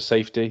as a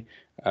safety.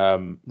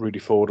 Rudy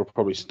Ford will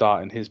probably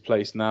start in his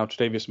place now.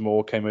 Tre'Davious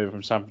Moore came over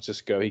from San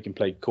Francisco. He can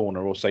play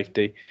corner or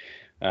safety.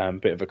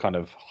 Bit of a kind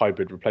of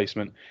hybrid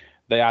replacement.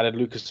 They added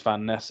Lucas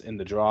Van Ness in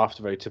the draft,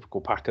 very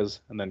typical Packers,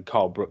 and then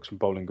Carl Brooks from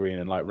Bowling Green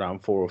in like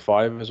round 4 or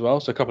 5 as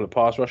well. So a couple of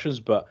pass rushers,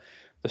 but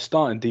the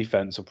starting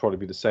defense will probably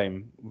be the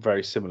same,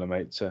 very similar,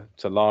 mate, to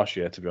last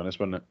year, to be honest,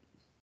 wouldn't it?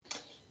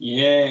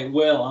 Yeah,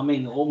 well, I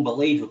mean,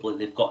 unbelievably,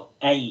 they've got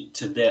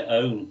 8 of their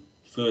own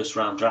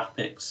first-round draft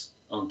picks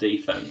on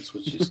defense,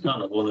 which is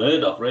kind of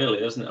unheard of,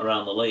 really, isn't it,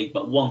 around the league?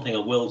 But one thing I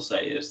will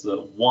say is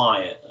that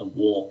Wyatt and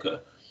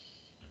Walker,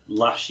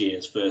 last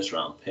year's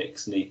first-round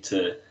picks, need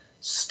to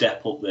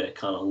step up their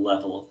kind of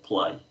level of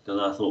play, because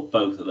I thought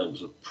both of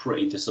those were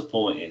pretty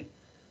disappointing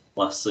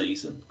last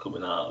season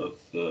coming out of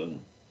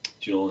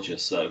Georgia.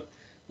 So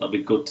that'll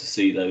be good to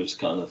see those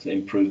kind of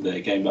improve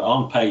their game. But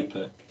on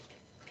paper,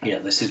 yeah,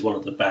 this is one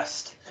of the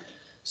best,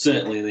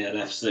 certainly in the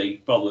NFC,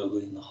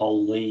 probably in the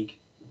whole league,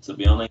 to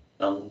be honest.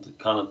 And it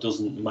kind of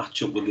doesn't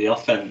match up with the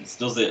offense,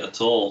 does it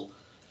at all?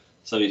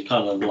 So it's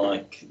kind of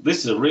like, this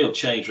is a real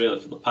change, really,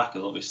 for the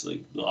Packers,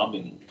 obviously. I've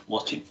been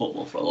watching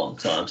football for a long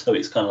time, so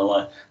it's kind of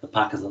like the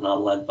Packers are now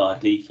led by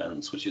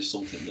defense, which is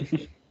something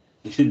that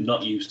you're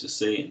not used to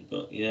seeing.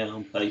 But yeah,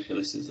 on paper,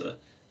 this is a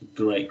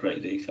great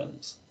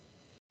defense.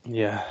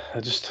 Yeah, I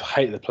just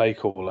hate the play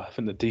caller. I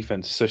think the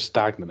defense is so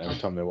stagnant every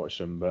time they watch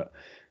them. But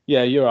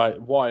yeah, you're right.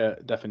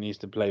 Wyatt definitely needs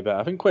to play better.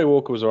 I think Quay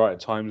Walker was all right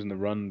at times in the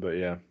run, but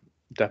yeah,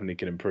 definitely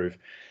can improve.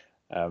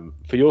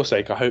 For your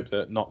sake, I hope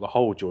that not the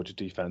whole Georgia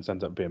defense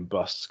ends up being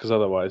busts, because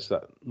otherwise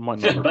that might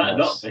not It look better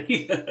not nice.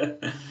 be.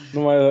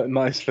 Might look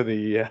nice for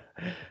the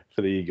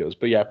Eagles.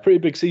 But yeah, pretty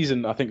big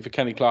season I think for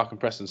Kenny Clark and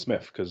Preston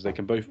Smith, because they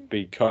can both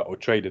be cut or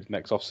traded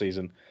next off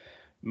season.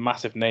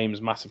 Massive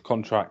names, massive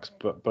contracts,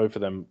 but both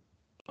of them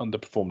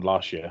underperformed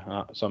last year.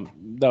 So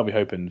they'll be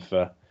hoping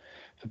for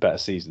better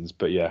seasons.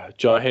 But yeah,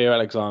 Jair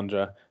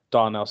Alexandra,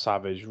 Darnell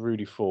Savage,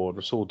 Rudy Ford,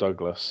 Rasul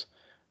Douglas.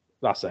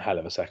 That's a hell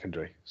of a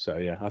secondary. So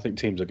yeah, I think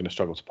teams are going to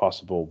struggle to pass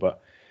the ball,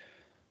 but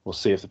we'll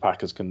see if the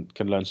Packers can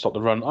learn to stop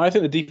the run. I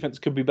think the defense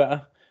could be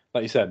better.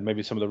 Like you said,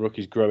 maybe some of the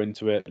rookies grow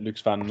into it. Luke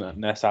Van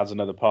Ness adds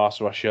another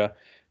pass rusher.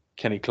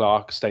 Kenny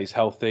Clark stays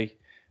healthy.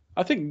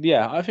 I think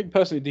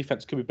personally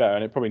defense could be better,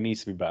 and it probably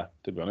needs to be better,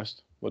 to be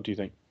honest. What do you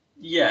think?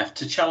 Yeah,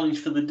 to challenge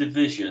for the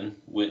division,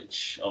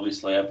 which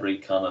obviously every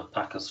kind of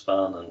Packers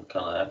fan and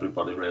kind of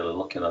everybody really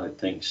looking at it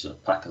thinks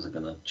that Packers are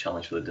going to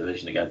challenge for the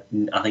division again.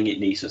 I think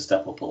it needs to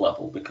step up a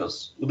level,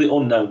 because the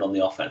unknown on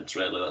the offense,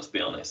 really, let's be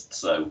honest.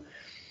 So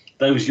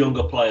those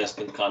younger players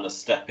can kind of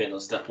step in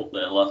and step up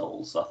their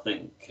levels. I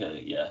think,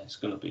 yeah, it's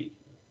going to be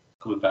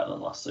could be better than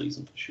last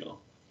season for sure.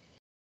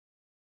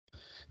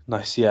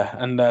 Nice, yeah.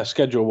 And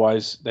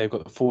schedule-wise, they've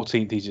got the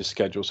 14th easiest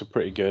schedule, so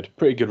pretty good.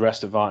 Pretty good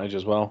rest advantage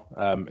as well.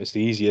 It's the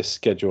easiest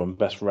schedule and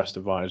best rest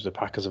advantage the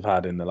Packers have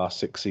had in the last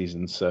 6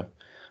 seasons. So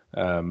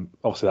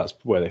obviously that's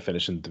where they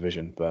finish in the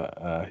division. But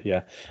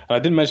yeah, and I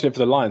didn't mention it for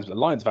the Lions, but the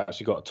Lions have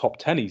actually got a top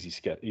 10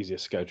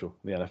 easiest schedule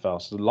in the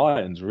NFL. So the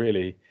Lions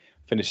really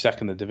finished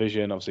second in the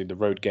division. Obviously the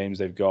road games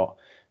they've got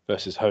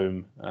versus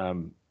home.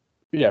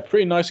 Yeah,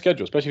 pretty nice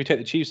schedule, especially if you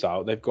take the Chiefs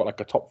out. They've got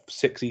like a top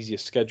 6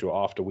 easiest schedule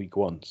after week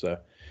 1. So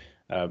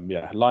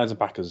yeah, Lions and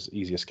Packers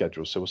easier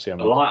schedule, so we'll see how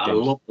many I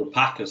games. love the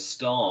Packers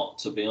start,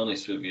 to be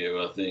honest with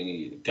you. I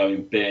think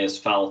going Bears,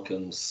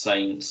 Falcons,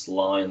 Saints,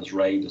 Lions,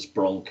 Raiders,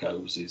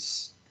 Broncos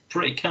is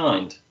pretty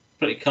kind.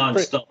 Pretty kind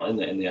Pretty, start,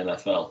 isn't it, in the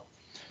NFL?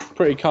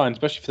 pretty kind,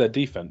 especially for their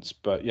defense.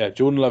 But yeah,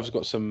 Jordan Love's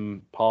got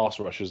some pass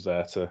rushers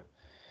there to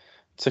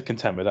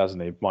contend with,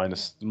 hasn't he?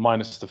 Minus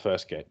the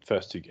first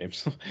 2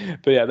 games.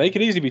 But yeah, they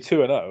could easily be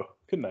 2-0,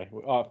 couldn't they?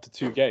 After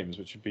 2 games,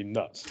 which would be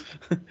nuts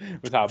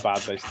with how bad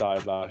they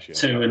started last year.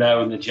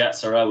 2-0 and the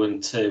Jets are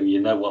 0-2.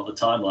 You know what the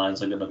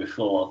timelines are going to be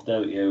full of,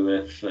 don't you,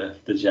 if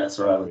the Jets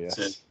are Oh 0-2.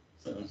 yes,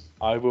 So.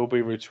 I will be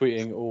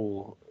retweeting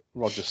all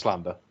Roger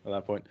slander at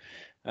that point.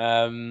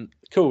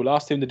 Cool.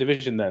 Last team in the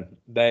division then.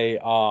 They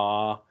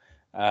are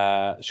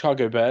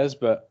Chicago Bears,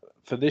 but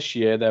for this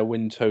year, their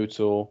win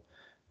total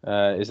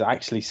is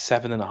actually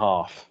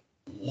 7.5.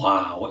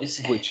 Wow, what is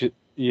it?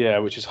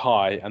 Which is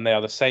high, and they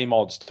are the same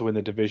odds to win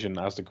the division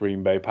as the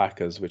Green Bay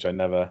Packers, which I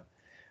never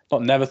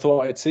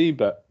thought I'd see,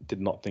 but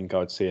did not think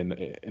I'd see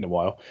in a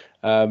while.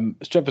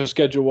 Strength of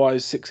schedule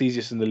wise, 6th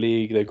easiest in the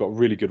league. They've got a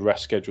really good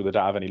rest schedule. They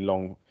don't have any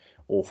long,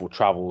 awful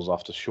travels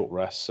after short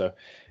rest. So,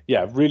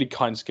 yeah, really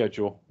kind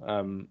schedule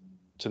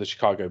to the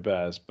Chicago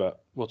Bears.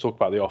 But we'll talk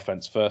about the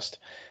offense first.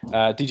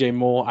 DJ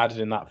Moore added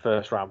in that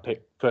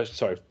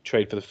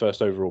trade for the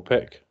first overall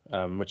pick,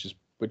 which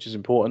is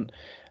important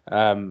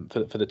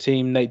for the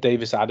team. Nate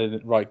Davis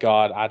added right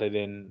guard, added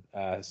in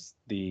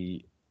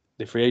the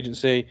free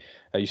agency.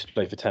 Used to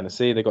play for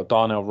Tennessee. They got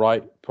Darnell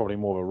Wright, probably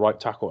more of a right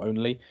tackle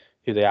only,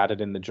 who they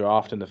added in the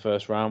draft in the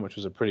first round, which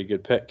was a pretty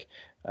good pick.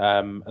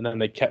 And then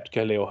they kept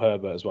Khalil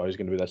Herbert as well, who's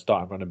going to be their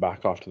starting running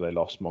back after they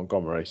lost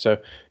Montgomery. So,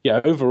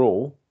 yeah,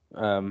 overall,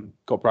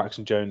 got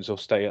Braxton Jones. He'll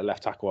stay at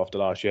left tackle after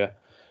last year.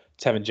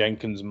 Tevin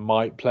Jenkins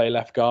might play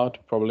left guard,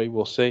 probably.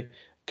 We'll see.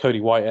 Cody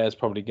Whitehair is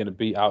probably going to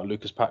beat out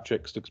Lucas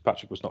Patrick. Lucas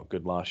Patrick was not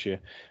good last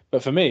year.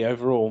 But for me,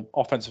 overall,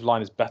 offensive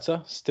line is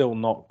better. Still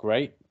not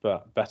great,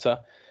 but better.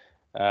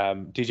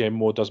 DJ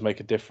Moore does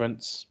make a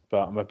difference,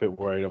 but I'm a bit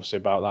worried, obviously,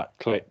 about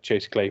that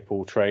Chase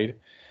Claypool trade.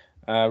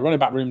 Running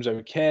back room's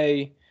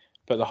okay,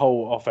 but the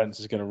whole offense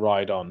is going to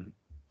ride on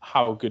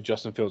how good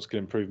Justin Fields can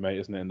improve, mate,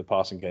 isn't it, in the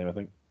passing game, I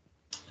think?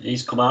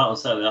 He's come out and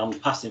said, I'm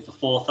passing for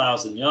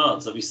 4,000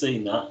 yards. Have you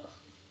seen that?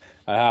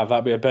 I have.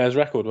 That'd be a Bears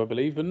record, I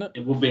believe, wouldn't it?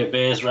 It would be a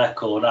Bears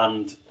record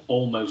and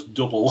almost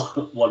double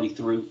what he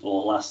threw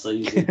for last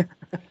season.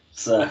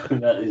 So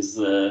that is,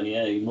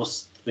 you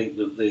must think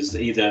that there's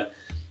either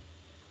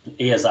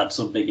he has had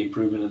some big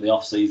improvement in the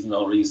off-season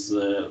or he's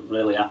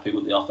really happy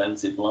with the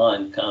offensive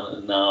line, kind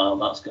of now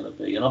how that's going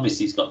to be. And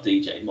obviously he's got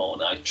DJ Moore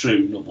now,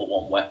 true number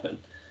one weapon,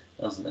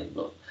 hasn't he?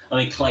 But I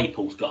mean,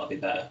 Claypool's got to be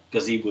better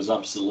because he was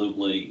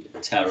absolutely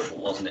terrible,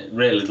 wasn't it?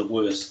 Really the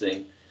worst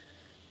thing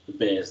the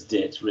Bears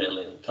did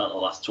really in kind of the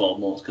last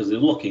 12 months because they're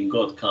looking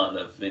good kind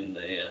of in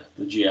the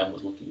GM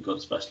was looking good,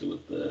 especially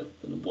with the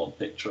number one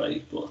pick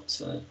trade. But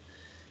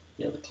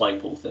the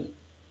Claypool thing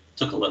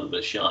took a little bit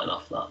of shine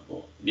off that.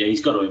 But yeah,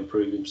 he's got to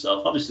improve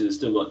himself. Obviously, they've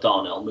still got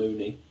Darnell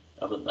Mooney,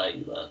 haven't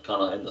they?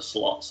 Kind of in the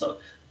slot. So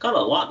kind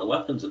of like the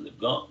weapons that they've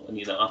got. And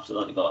after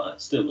that,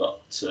 you've still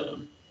got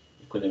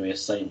Quinnipiac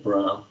St.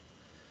 Brown.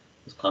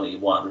 It's kind of your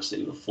wide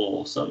receiver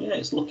 4. So yeah,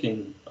 it's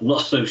looking. I'm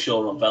not so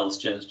sure on Velus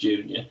Jones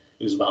Jr.,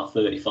 who's about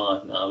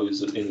 35 now,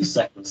 who's in his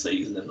second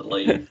season in the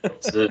league.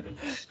 But,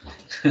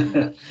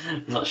 I'm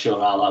not sure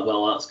how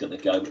well that's going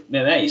to go. But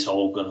maybe it's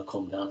all going to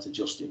come down to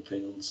Justin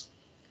Fields.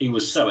 He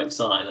was so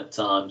exciting at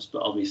times,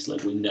 but obviously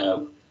we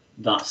know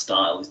that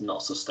style is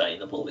not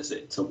sustainable, is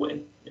it, to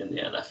win in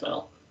the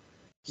NFL?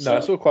 So, no, I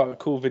saw quite a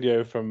cool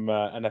video from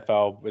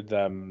NFL with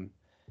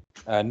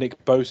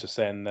Nick Bosa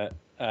saying that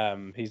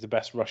he's the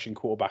best rushing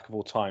quarterback of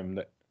all time,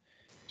 that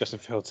Justin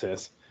Fields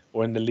is,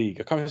 or in the league.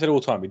 I can't remember if he said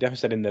all time, but he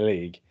definitely said in the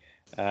league.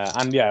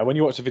 And yeah, when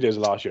you watch the videos of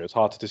last year, it's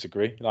hard to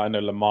disagree. I know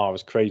Lamar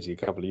was crazy a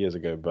couple of years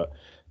ago, but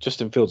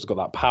Justin Fields has got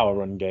that power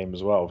run game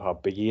as well, of how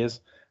big he is.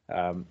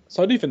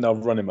 So I do think they'll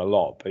run him a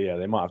lot, but yeah,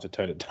 they might have to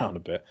tone it down a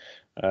bit.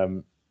 I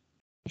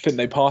think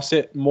they pass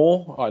it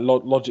more.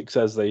 Logic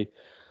says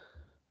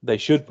they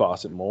should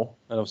pass it more,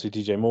 and obviously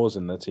DJ Moore's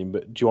in their team.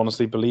 But do you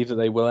honestly believe that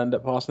they will end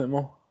up passing it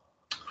more?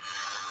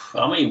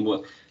 I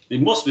mean, there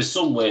must be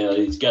somewhere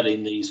he's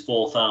getting these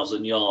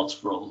 4,000 yards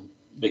from,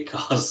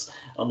 because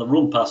on the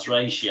run-pass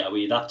ratio,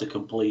 he'd have to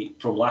complete,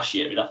 from last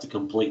year, he'd have to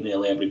complete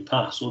nearly every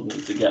pass, wouldn't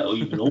he, to get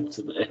even up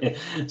to there.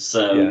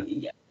 So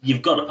yeah,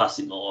 you've got to pass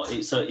it more.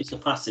 It's a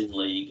passing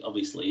league.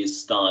 Obviously, his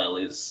style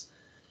is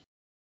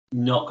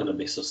not going to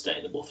be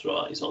sustainable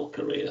throughout his whole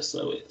career.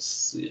 So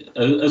it's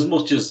as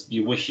much as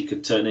you wish you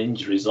could turn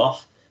injuries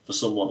off for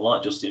someone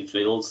like Justin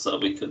Fields, so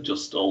we could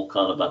just all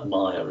kind of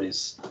admire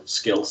his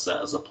skill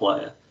set as a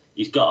player.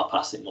 He's got to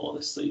pass it more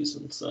this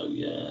season. So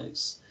yeah,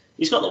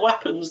 he's got the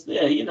weapons.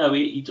 Yeah,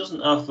 he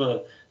doesn't have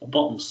a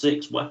bottom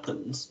 6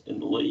 weapons in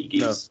the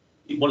league.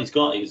 What he's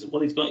got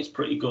is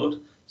pretty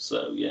good.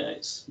 So yeah,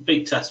 it's a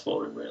big test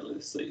for him really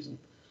this season.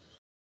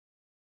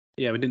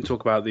 Yeah, we didn't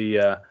talk about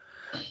the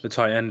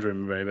tight end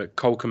room really, but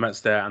Cole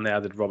Kmet's there, and they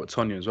added Robert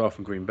Tonyan as well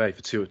from Green Bay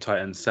for 2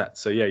 tight end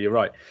sets. So yeah, you're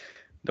right.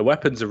 The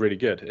weapons are really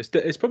good.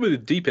 It's probably the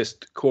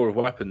deepest core of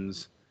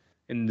weapons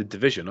in the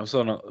division. It's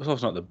also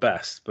not the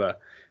best,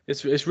 but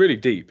it's really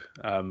deep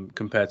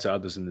compared to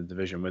others in the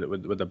division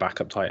with the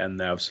backup tight end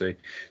there. Obviously,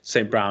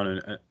 St. Brown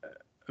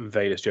and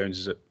Velus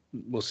Jones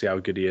we'll see how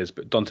good he is.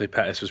 But Dante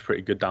Pettis was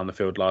pretty good down the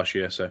field last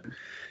year. So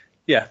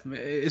yeah,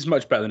 it's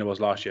much better than it was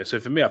last year.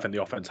 So for me, I think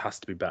the offense has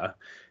to be better.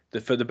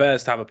 For the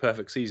Bears to have a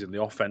perfect season,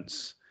 the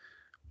offense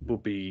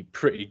would be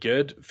pretty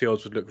good.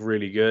 Fields would look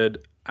really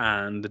good,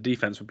 and the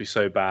defense would be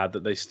so bad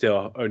that they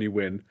still only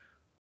win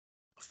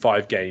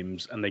 5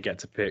 games, and they get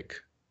to pick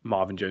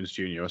Marvin Jones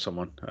Jr. or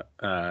someone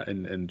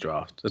in the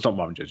draft. It's not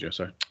Marvin Jones Jr.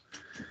 Sorry,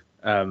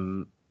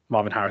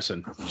 Marvin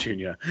Harrison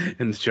Jr.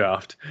 in the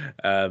draft.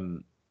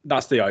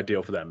 that's the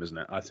ideal for them, isn't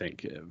it? I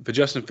think for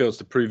Justin Fields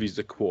to prove he's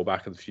the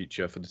quarterback of the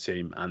future for the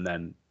team, and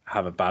then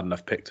have a bad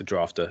enough pick to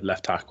draft a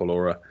left tackle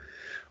or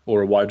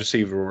a wide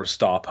receiver or a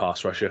star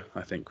pass rusher,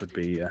 I think would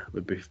be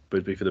for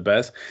the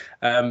Bears.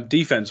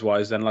 Defense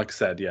wise, then, like I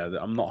said,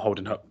 I'm not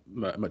holding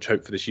much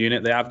hope for this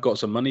unit. They have got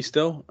some money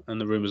still,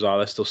 and the rumors are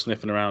they're still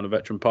sniffing around a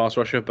veteran pass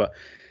rusher. But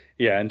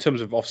yeah, in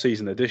terms of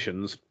off-season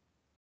additions,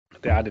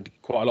 they added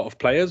quite a lot of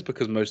players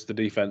because most of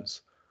the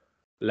defense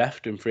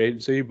left in free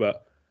agency,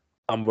 but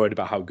I'm worried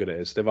about how good it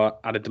is. They've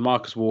added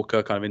DeMarcus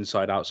Walker, kind of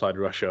inside-outside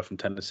rusher from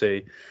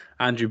Tennessee.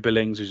 Andrew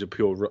Billings, who's a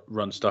pure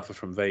run stuffer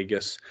from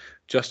Vegas.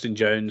 Justin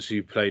Jones,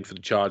 who played for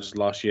the Chargers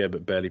last year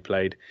but barely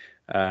played.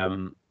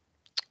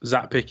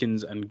 Zach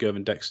Pickens and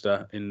Gervin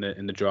Dexter in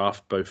the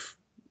draft, both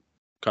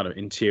kind of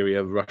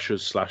interior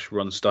rushers /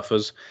 run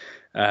stuffers.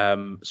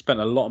 Spent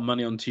a lot of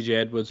money on TJ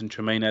Edwards and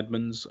Tremaine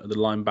Edmonds at the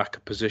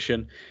linebacker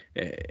position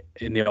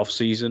in the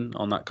off-season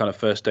on that kind of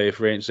first day of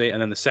free agency. And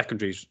then the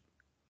secondaries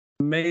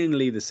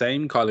mainly the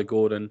same. Kyler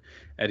Gordon,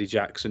 Eddie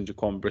Jackson,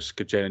 Jaquan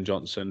Brisker, Jalen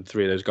Johnson.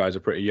 3 of those guys are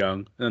pretty young.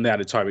 And then they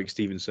added Tyreek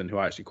Stevenson, who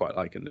I actually quite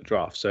like in the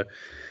draft. So,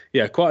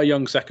 yeah, quite a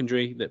young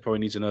secondary that probably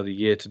needs another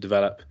year to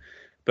develop.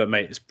 But,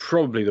 mate, it's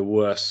probably the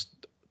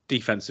worst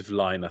defensive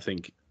line, I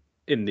think.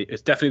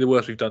 It's definitely the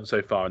worst we've done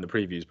so far in the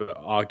previews,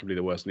 but arguably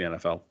the worst in the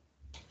NFL.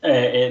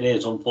 It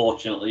is,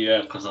 unfortunately,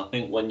 yeah, because I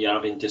think when you're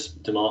having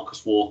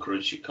DeMarcus Walker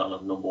as your kind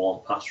of number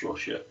one pass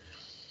rusher,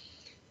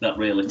 that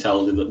really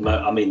tells you that,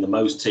 the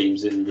most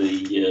teams in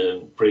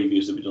the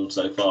previews that we've done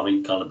so far,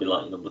 he'd kind of be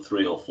like your number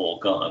 3 or 4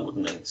 guy,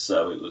 wouldn't he?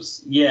 So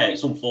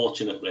it's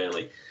unfortunate,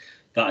 really.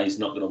 That is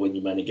not going to win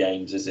you many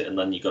games, is it? And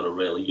then you've got a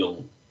really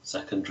young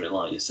secondary,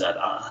 like you said.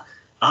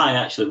 I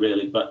actually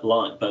really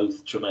like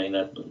both Tremaine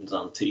Edmonds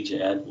and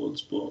TJ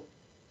Edwards, but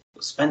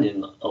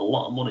spending a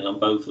lot of money on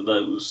both of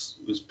those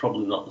was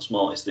probably not the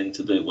smartest thing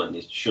to do when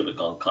you should have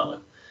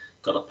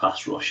got a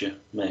pass rusher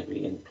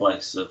maybe in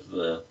place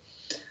of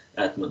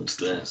Edmonds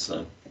there.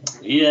 So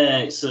yeah,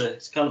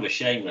 it's kind of a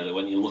shame really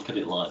when you look at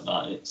it like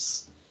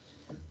that.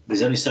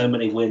 There's only so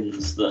many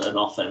wins that an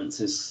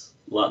offense is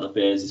like the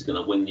Bears is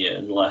going to win you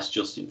unless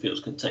Justin Fields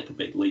can take a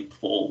big leap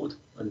forward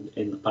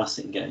in the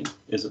passing game,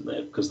 isn't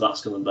there? Because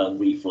that's going to then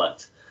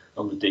reflect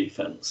on the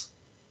defense.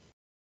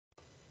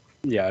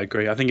 Yeah, I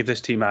agree. I think if this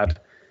team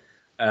had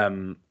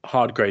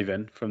Hardgrave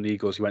in from the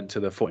Eagles who went to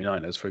the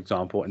 49ers, for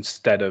example,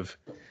 instead of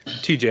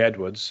TJ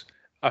Edwards,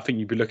 I think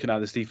you'd be looking at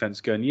this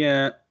defense going,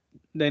 yeah,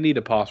 they need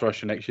a pass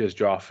rusher next year's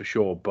draft for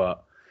sure,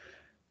 but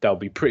they'll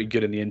be pretty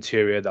good in the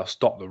interior. They'll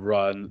stop the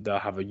run. They'll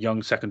have a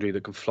young secondary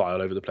that can fly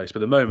all over the place. But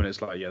at the moment,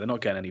 it's like, they're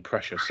not getting any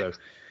pressure. So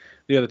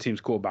the other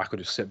team's quarterback will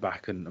just sit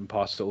back and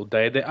pass it all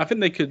day. I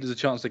think there's a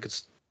chance they could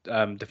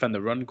defend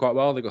the run quite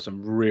well. They've got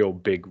some real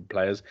big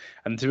players.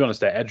 And to be honest,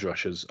 their edge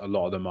rushers, a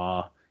lot of them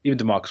are, even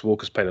DeMarcus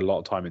Walker's played a lot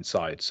of time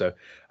inside. So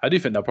I do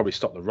think they'll probably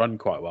stop the run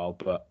quite well.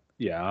 But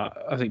yeah,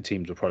 I think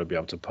teams will probably be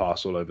able to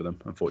pass all over them,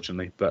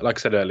 unfortunately. But like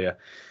I said earlier,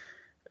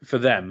 for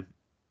them,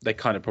 they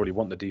kind of probably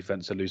want the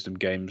defense to lose them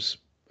games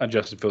and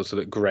Justin Fields to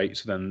look great.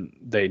 So then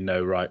they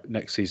know, right,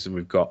 next season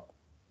we've got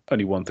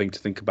only one thing to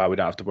think about. We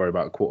don't have to worry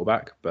about a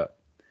quarterback. But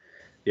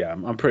yeah,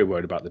 I'm pretty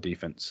worried about the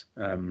defense.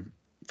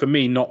 For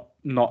me, not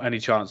any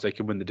chance they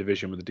can win the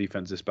division with the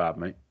defense this bad,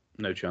 mate.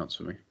 No chance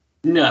for me.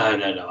 No.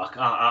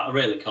 I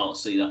really can't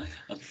see that.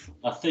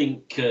 I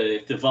think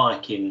if the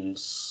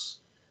Vikings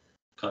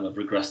kind of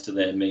regress to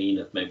their mean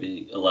of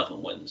maybe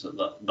 11 wins,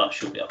 that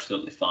should be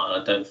absolutely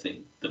fine. I don't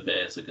think the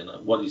Bears are going to...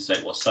 What do you say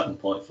it was,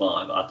 7.5?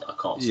 I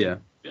can't see it, to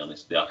be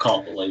honest. I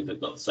can't believe they've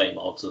got the same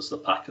odds as the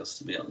Packers,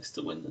 to be honest,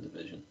 to win the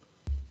division.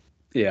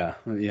 Yeah,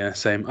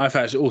 same. I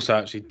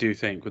actually do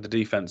think with the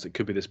defense it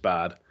could be this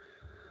bad.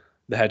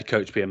 The head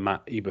coach being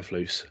Matt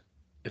Eberflus,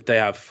 if they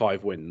have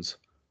 5 wins,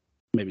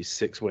 maybe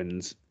 6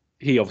 wins,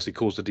 he obviously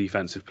calls the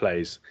defensive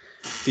plays.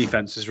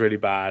 Defense is really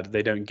bad.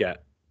 They don't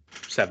get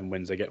 7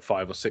 wins, they get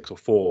 5 or 6 or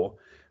 4.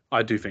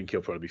 I do think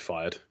he'll probably be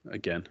fired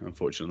again,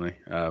 unfortunately,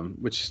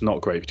 which is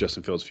not great for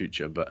Justin Fields'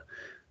 future, but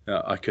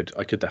I could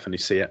definitely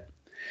see it.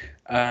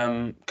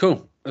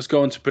 Cool. Let's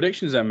go on to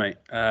predictions then, mate.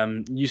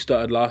 You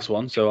started last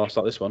one, so I'll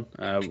start this one.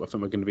 I think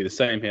we're going to be the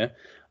same here.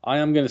 I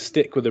am going to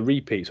stick with a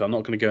repeat, so I'm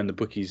not going to go in the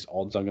bookies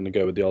odds. I'm going to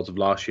go with the odds of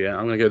last year.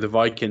 I'm going to go with the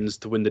Vikings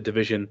to win the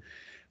division.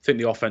 I think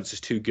the offense is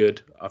too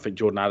good. I think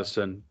Jordan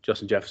Addison,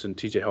 Justin Jefferson,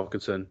 TJ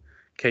Hawkinson,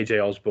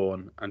 KJ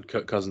Osborne, and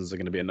Kirk Cousins are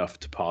going to be enough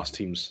to pass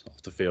teams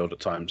off the field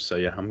at times. So,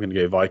 yeah, I'm going to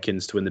go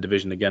Vikings to win the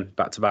division again,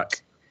 back to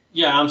back.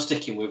 Yeah, I'm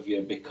sticking with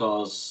you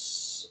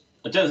because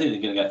I don't think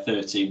they're going to get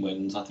 13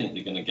 wins. I think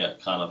they're going to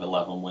get kind of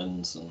 11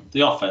 wins. And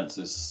the offense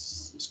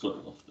is good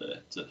enough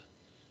there,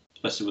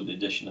 especially with the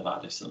addition of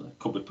Addison. It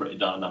could be pretty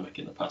dynamic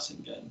in the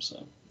passing game.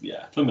 So,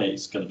 yeah, for me,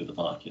 it's going to be the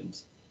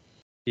Vikings.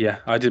 Yeah,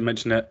 I did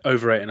mention it.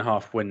 Over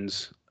 8.5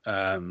 wins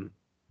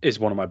is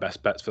one of my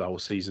best bets for the whole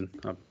season.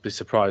 I'd be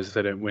surprised if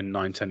they don't win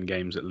 9-10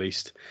 games at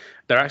least.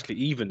 They're actually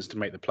evens to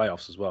make the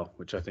playoffs as well,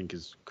 which I think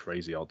is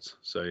crazy odds.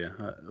 So,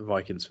 yeah,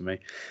 Vikings for me.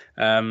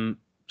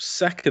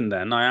 Second,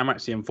 then, I am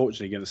actually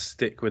unfortunately going to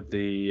stick with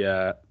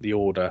the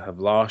order of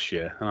last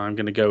year, and I'm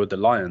going to go with the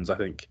Lions. I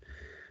think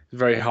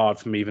very hard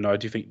for me, even though I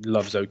do think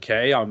Love's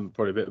okay. I'm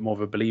probably a bit more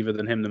of a believer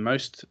than him than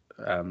most.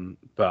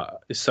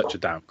 But it's such a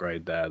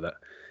downgrade there that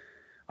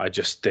I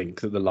just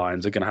think that the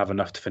Lions are going to have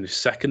enough to finish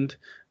second.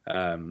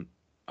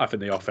 I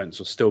think the offense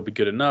will still be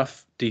good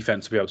enough.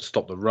 Defense will be able to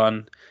stop the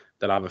run.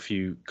 They'll have a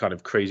few kind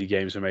of crazy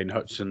games from Aiden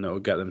Hutchinson that will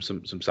get them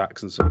some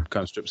sacks and some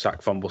kind of strip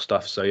sack fumble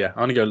stuff. So yeah, I'm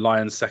going to go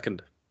Lions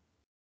second.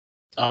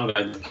 I'm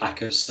going the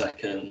Packers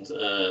second.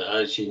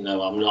 As you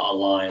know, I'm not a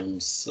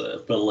Lions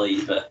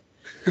believer.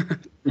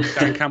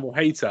 Dan Campbell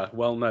hater,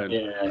 well known.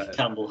 Yeah,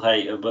 Campbell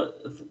hater.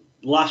 But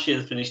last year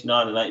they finished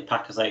 9-8,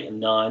 Packers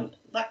 8-9.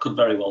 That could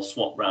very well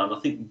swap round. I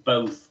think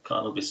both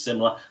kind of be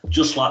similar,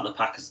 just like the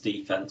Packers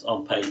defense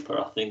on paper.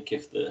 I think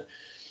if the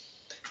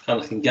kind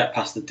of can get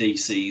past the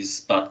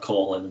DC's bad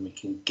calling and we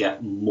can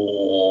get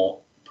more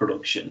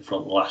production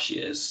from last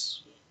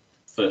year's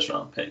first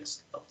round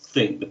picks, I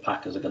think the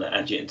Packers are going to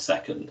edge it in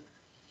second.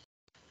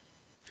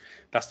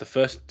 That's the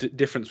first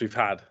difference we've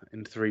had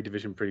in 3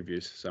 division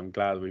previews, so I'm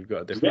glad we've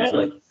got a difference.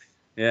 Really?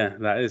 Yeah,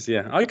 that is.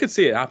 Yeah, I could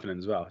see it happening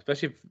as well,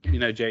 especially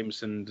if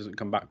Jameson doesn't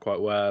come back quite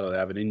well, or they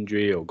have an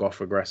injury, or Goff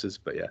regresses.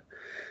 But yeah,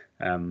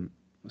 I'll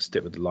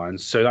stick with the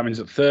Lions. So that means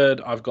at third,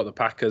 I've got the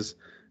Packers.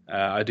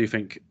 I do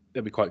think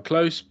they'll be quite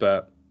close,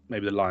 but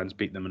maybe the Lions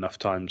beat them enough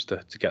times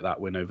to get that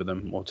win over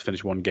them, or to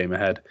finish one game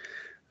ahead.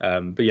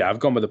 But yeah, I've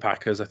gone with the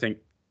Packers. I think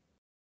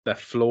their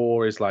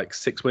floor is like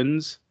 6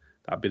 wins.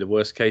 That'd be the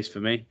worst case for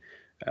me.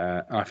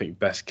 And I think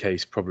best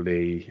case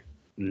probably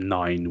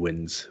 9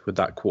 wins with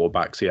that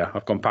quarterback. So yeah,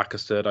 I've gone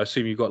Packers third. I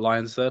assume you've got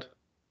Lions third?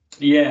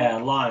 Yeah,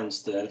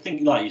 Lions third. I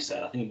think, like you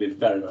said, I think it'd be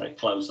very, very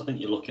close. I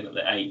think you're looking at the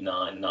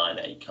 8-9,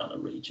 9-8 kind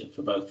of region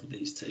for both of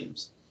these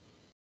teams.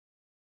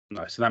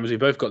 Nice. And that means we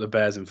both got the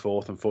Bears in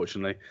fourth,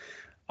 unfortunately.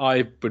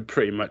 I would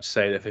pretty much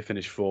say that if they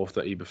finish fourth,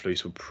 that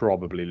Eberflus would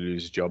probably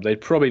lose his job.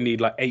 They'd probably need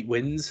like 8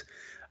 wins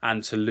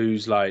and to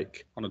lose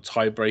like on a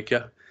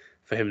tiebreaker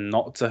for him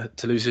not to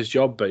lose his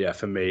job. But yeah,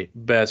 for me,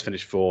 Bears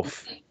finish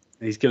fourth.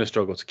 He's going to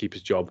struggle to keep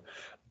his job.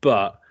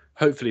 But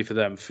hopefully for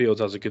them,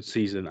 Fields has a good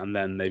season, and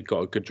then they've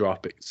got a good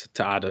draft pick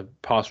to add a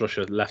pass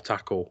rusher, left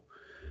tackle,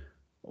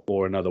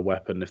 or another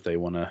weapon if they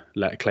want to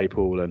let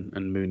Claypool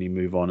and Mooney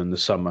move on in the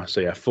summer. So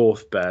yeah,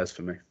 fourth Bears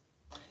for me.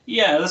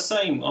 Yeah,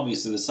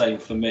 obviously the same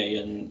for me.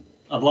 And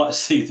I'd like to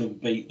see them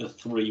beat the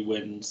 3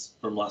 wins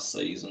from last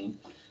season.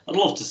 I'd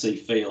love to see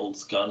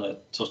Fields kind of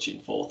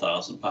touching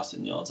 4,000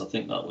 passing yards. I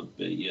think that would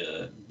be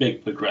a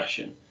big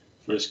progression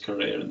for his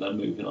career and then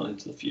moving on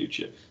into the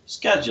future.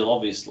 Schedule,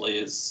 obviously,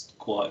 is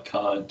quite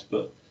kind,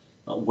 but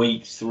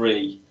week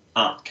 3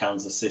 at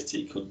Kansas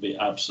City could be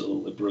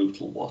absolutely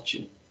brutal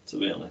watching, to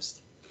be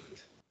honest.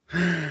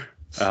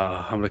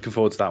 I'm looking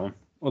forward to that one.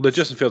 Although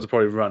Justin Fields will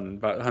probably run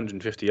about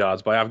 150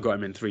 yards, but I've got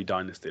him in 3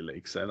 dynasty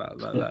leagues, so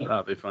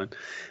that'll be fine.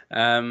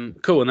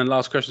 Cool. And then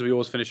last question we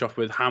always finish off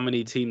with: how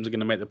many teams are going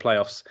to make the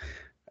playoffs?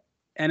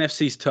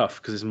 NFC's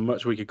tough because it's a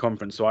much weaker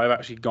conference, so I've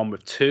actually gone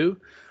with 2.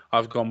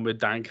 I've gone with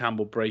Dan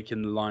Campbell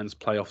breaking the Lions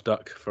playoff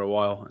duck for a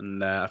while,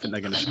 and I think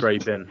they're going to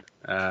scrape in.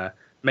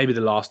 Maybe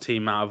the last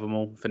team out of them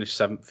all, finish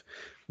 7th,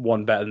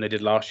 one better than they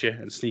did last year,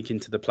 and sneak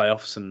into the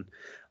playoffs. And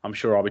I'm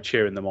sure I'll be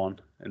cheering them on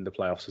in the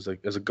playoffs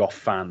as a Goff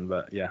fan.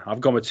 But yeah,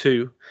 I've gone with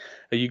 2.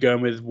 Are you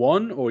going with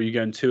 1, or are you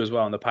going 2 as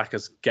well? And the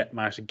Packers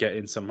managed to get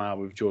in somehow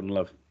with Jordan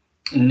Love?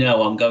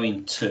 No, I'm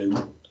going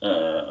 2.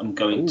 I'm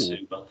going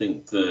 2. I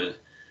think the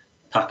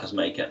Packers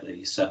may get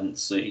the 7th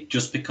seed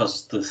just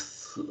because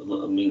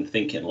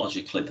thinking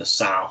logically, the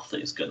South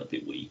is going to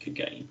be weak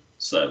again.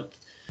 So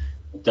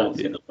I don't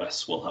think the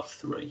West will have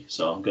 3.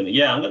 So I'm going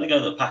to go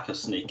the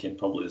Packers sneak in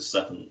probably the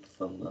 7th,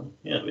 and then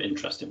it'll be an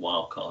interesting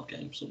wild card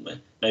game someday.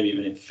 Maybe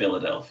even in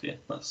Philadelphia.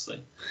 Let's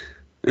see.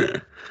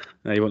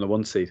 No, you want the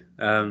 1 seed.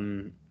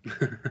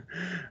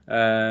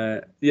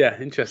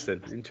 Yeah,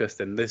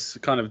 interesting. This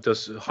kind of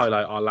does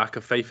highlight our lack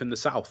of faith in the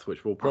South,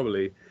 which we'll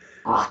probably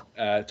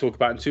talk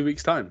about in 2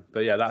 weeks' time.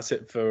 But yeah, that's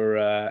it for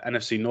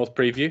NFC North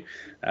preview.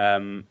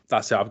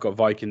 That's it. I've got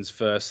Vikings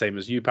first, same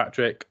as you,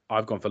 Patrick.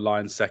 I've gone for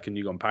Lions second.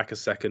 You've gone Packers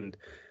second.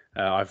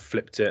 I've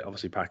flipped it.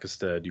 Obviously, Packers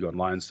third. You've gone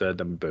Lions third.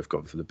 Then we both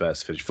gone for the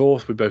Bears to finish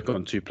fourth. We both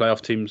gone 2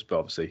 playoff teams, but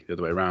obviously the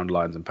other way around,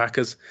 Lions and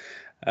Packers.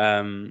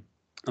 And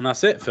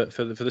that's it for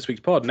this week's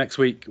pod. Next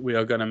week, we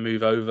are going to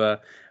move over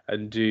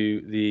and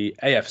do the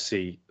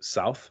AFC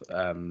South,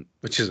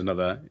 which is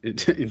another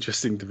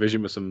interesting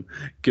division with some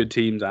good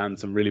teams and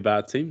some really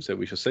bad teams. So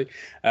we shall see.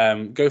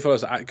 Go follow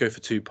us at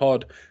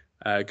Go42Pod.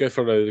 Go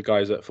follow the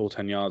guys at Full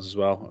 10 Yards as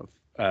well.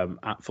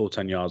 At Full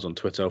 10 Yards on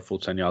Twitter, Full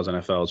 10 Yards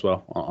NFL as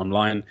well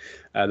online.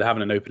 They're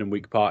having an opening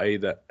week party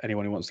that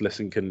anyone who wants to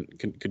listen can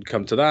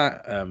come to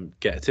that.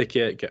 Get a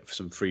ticket, get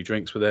some free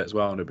drinks with it as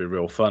well, and it'll be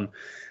real fun.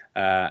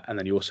 And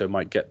then you also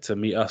might get to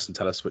meet us and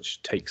tell us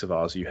which takes of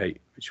ours you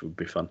hate, which would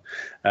be fun.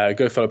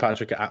 Go follow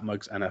Patrick at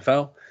Mugs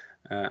NFL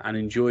and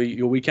enjoy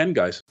your weekend,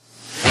 guys.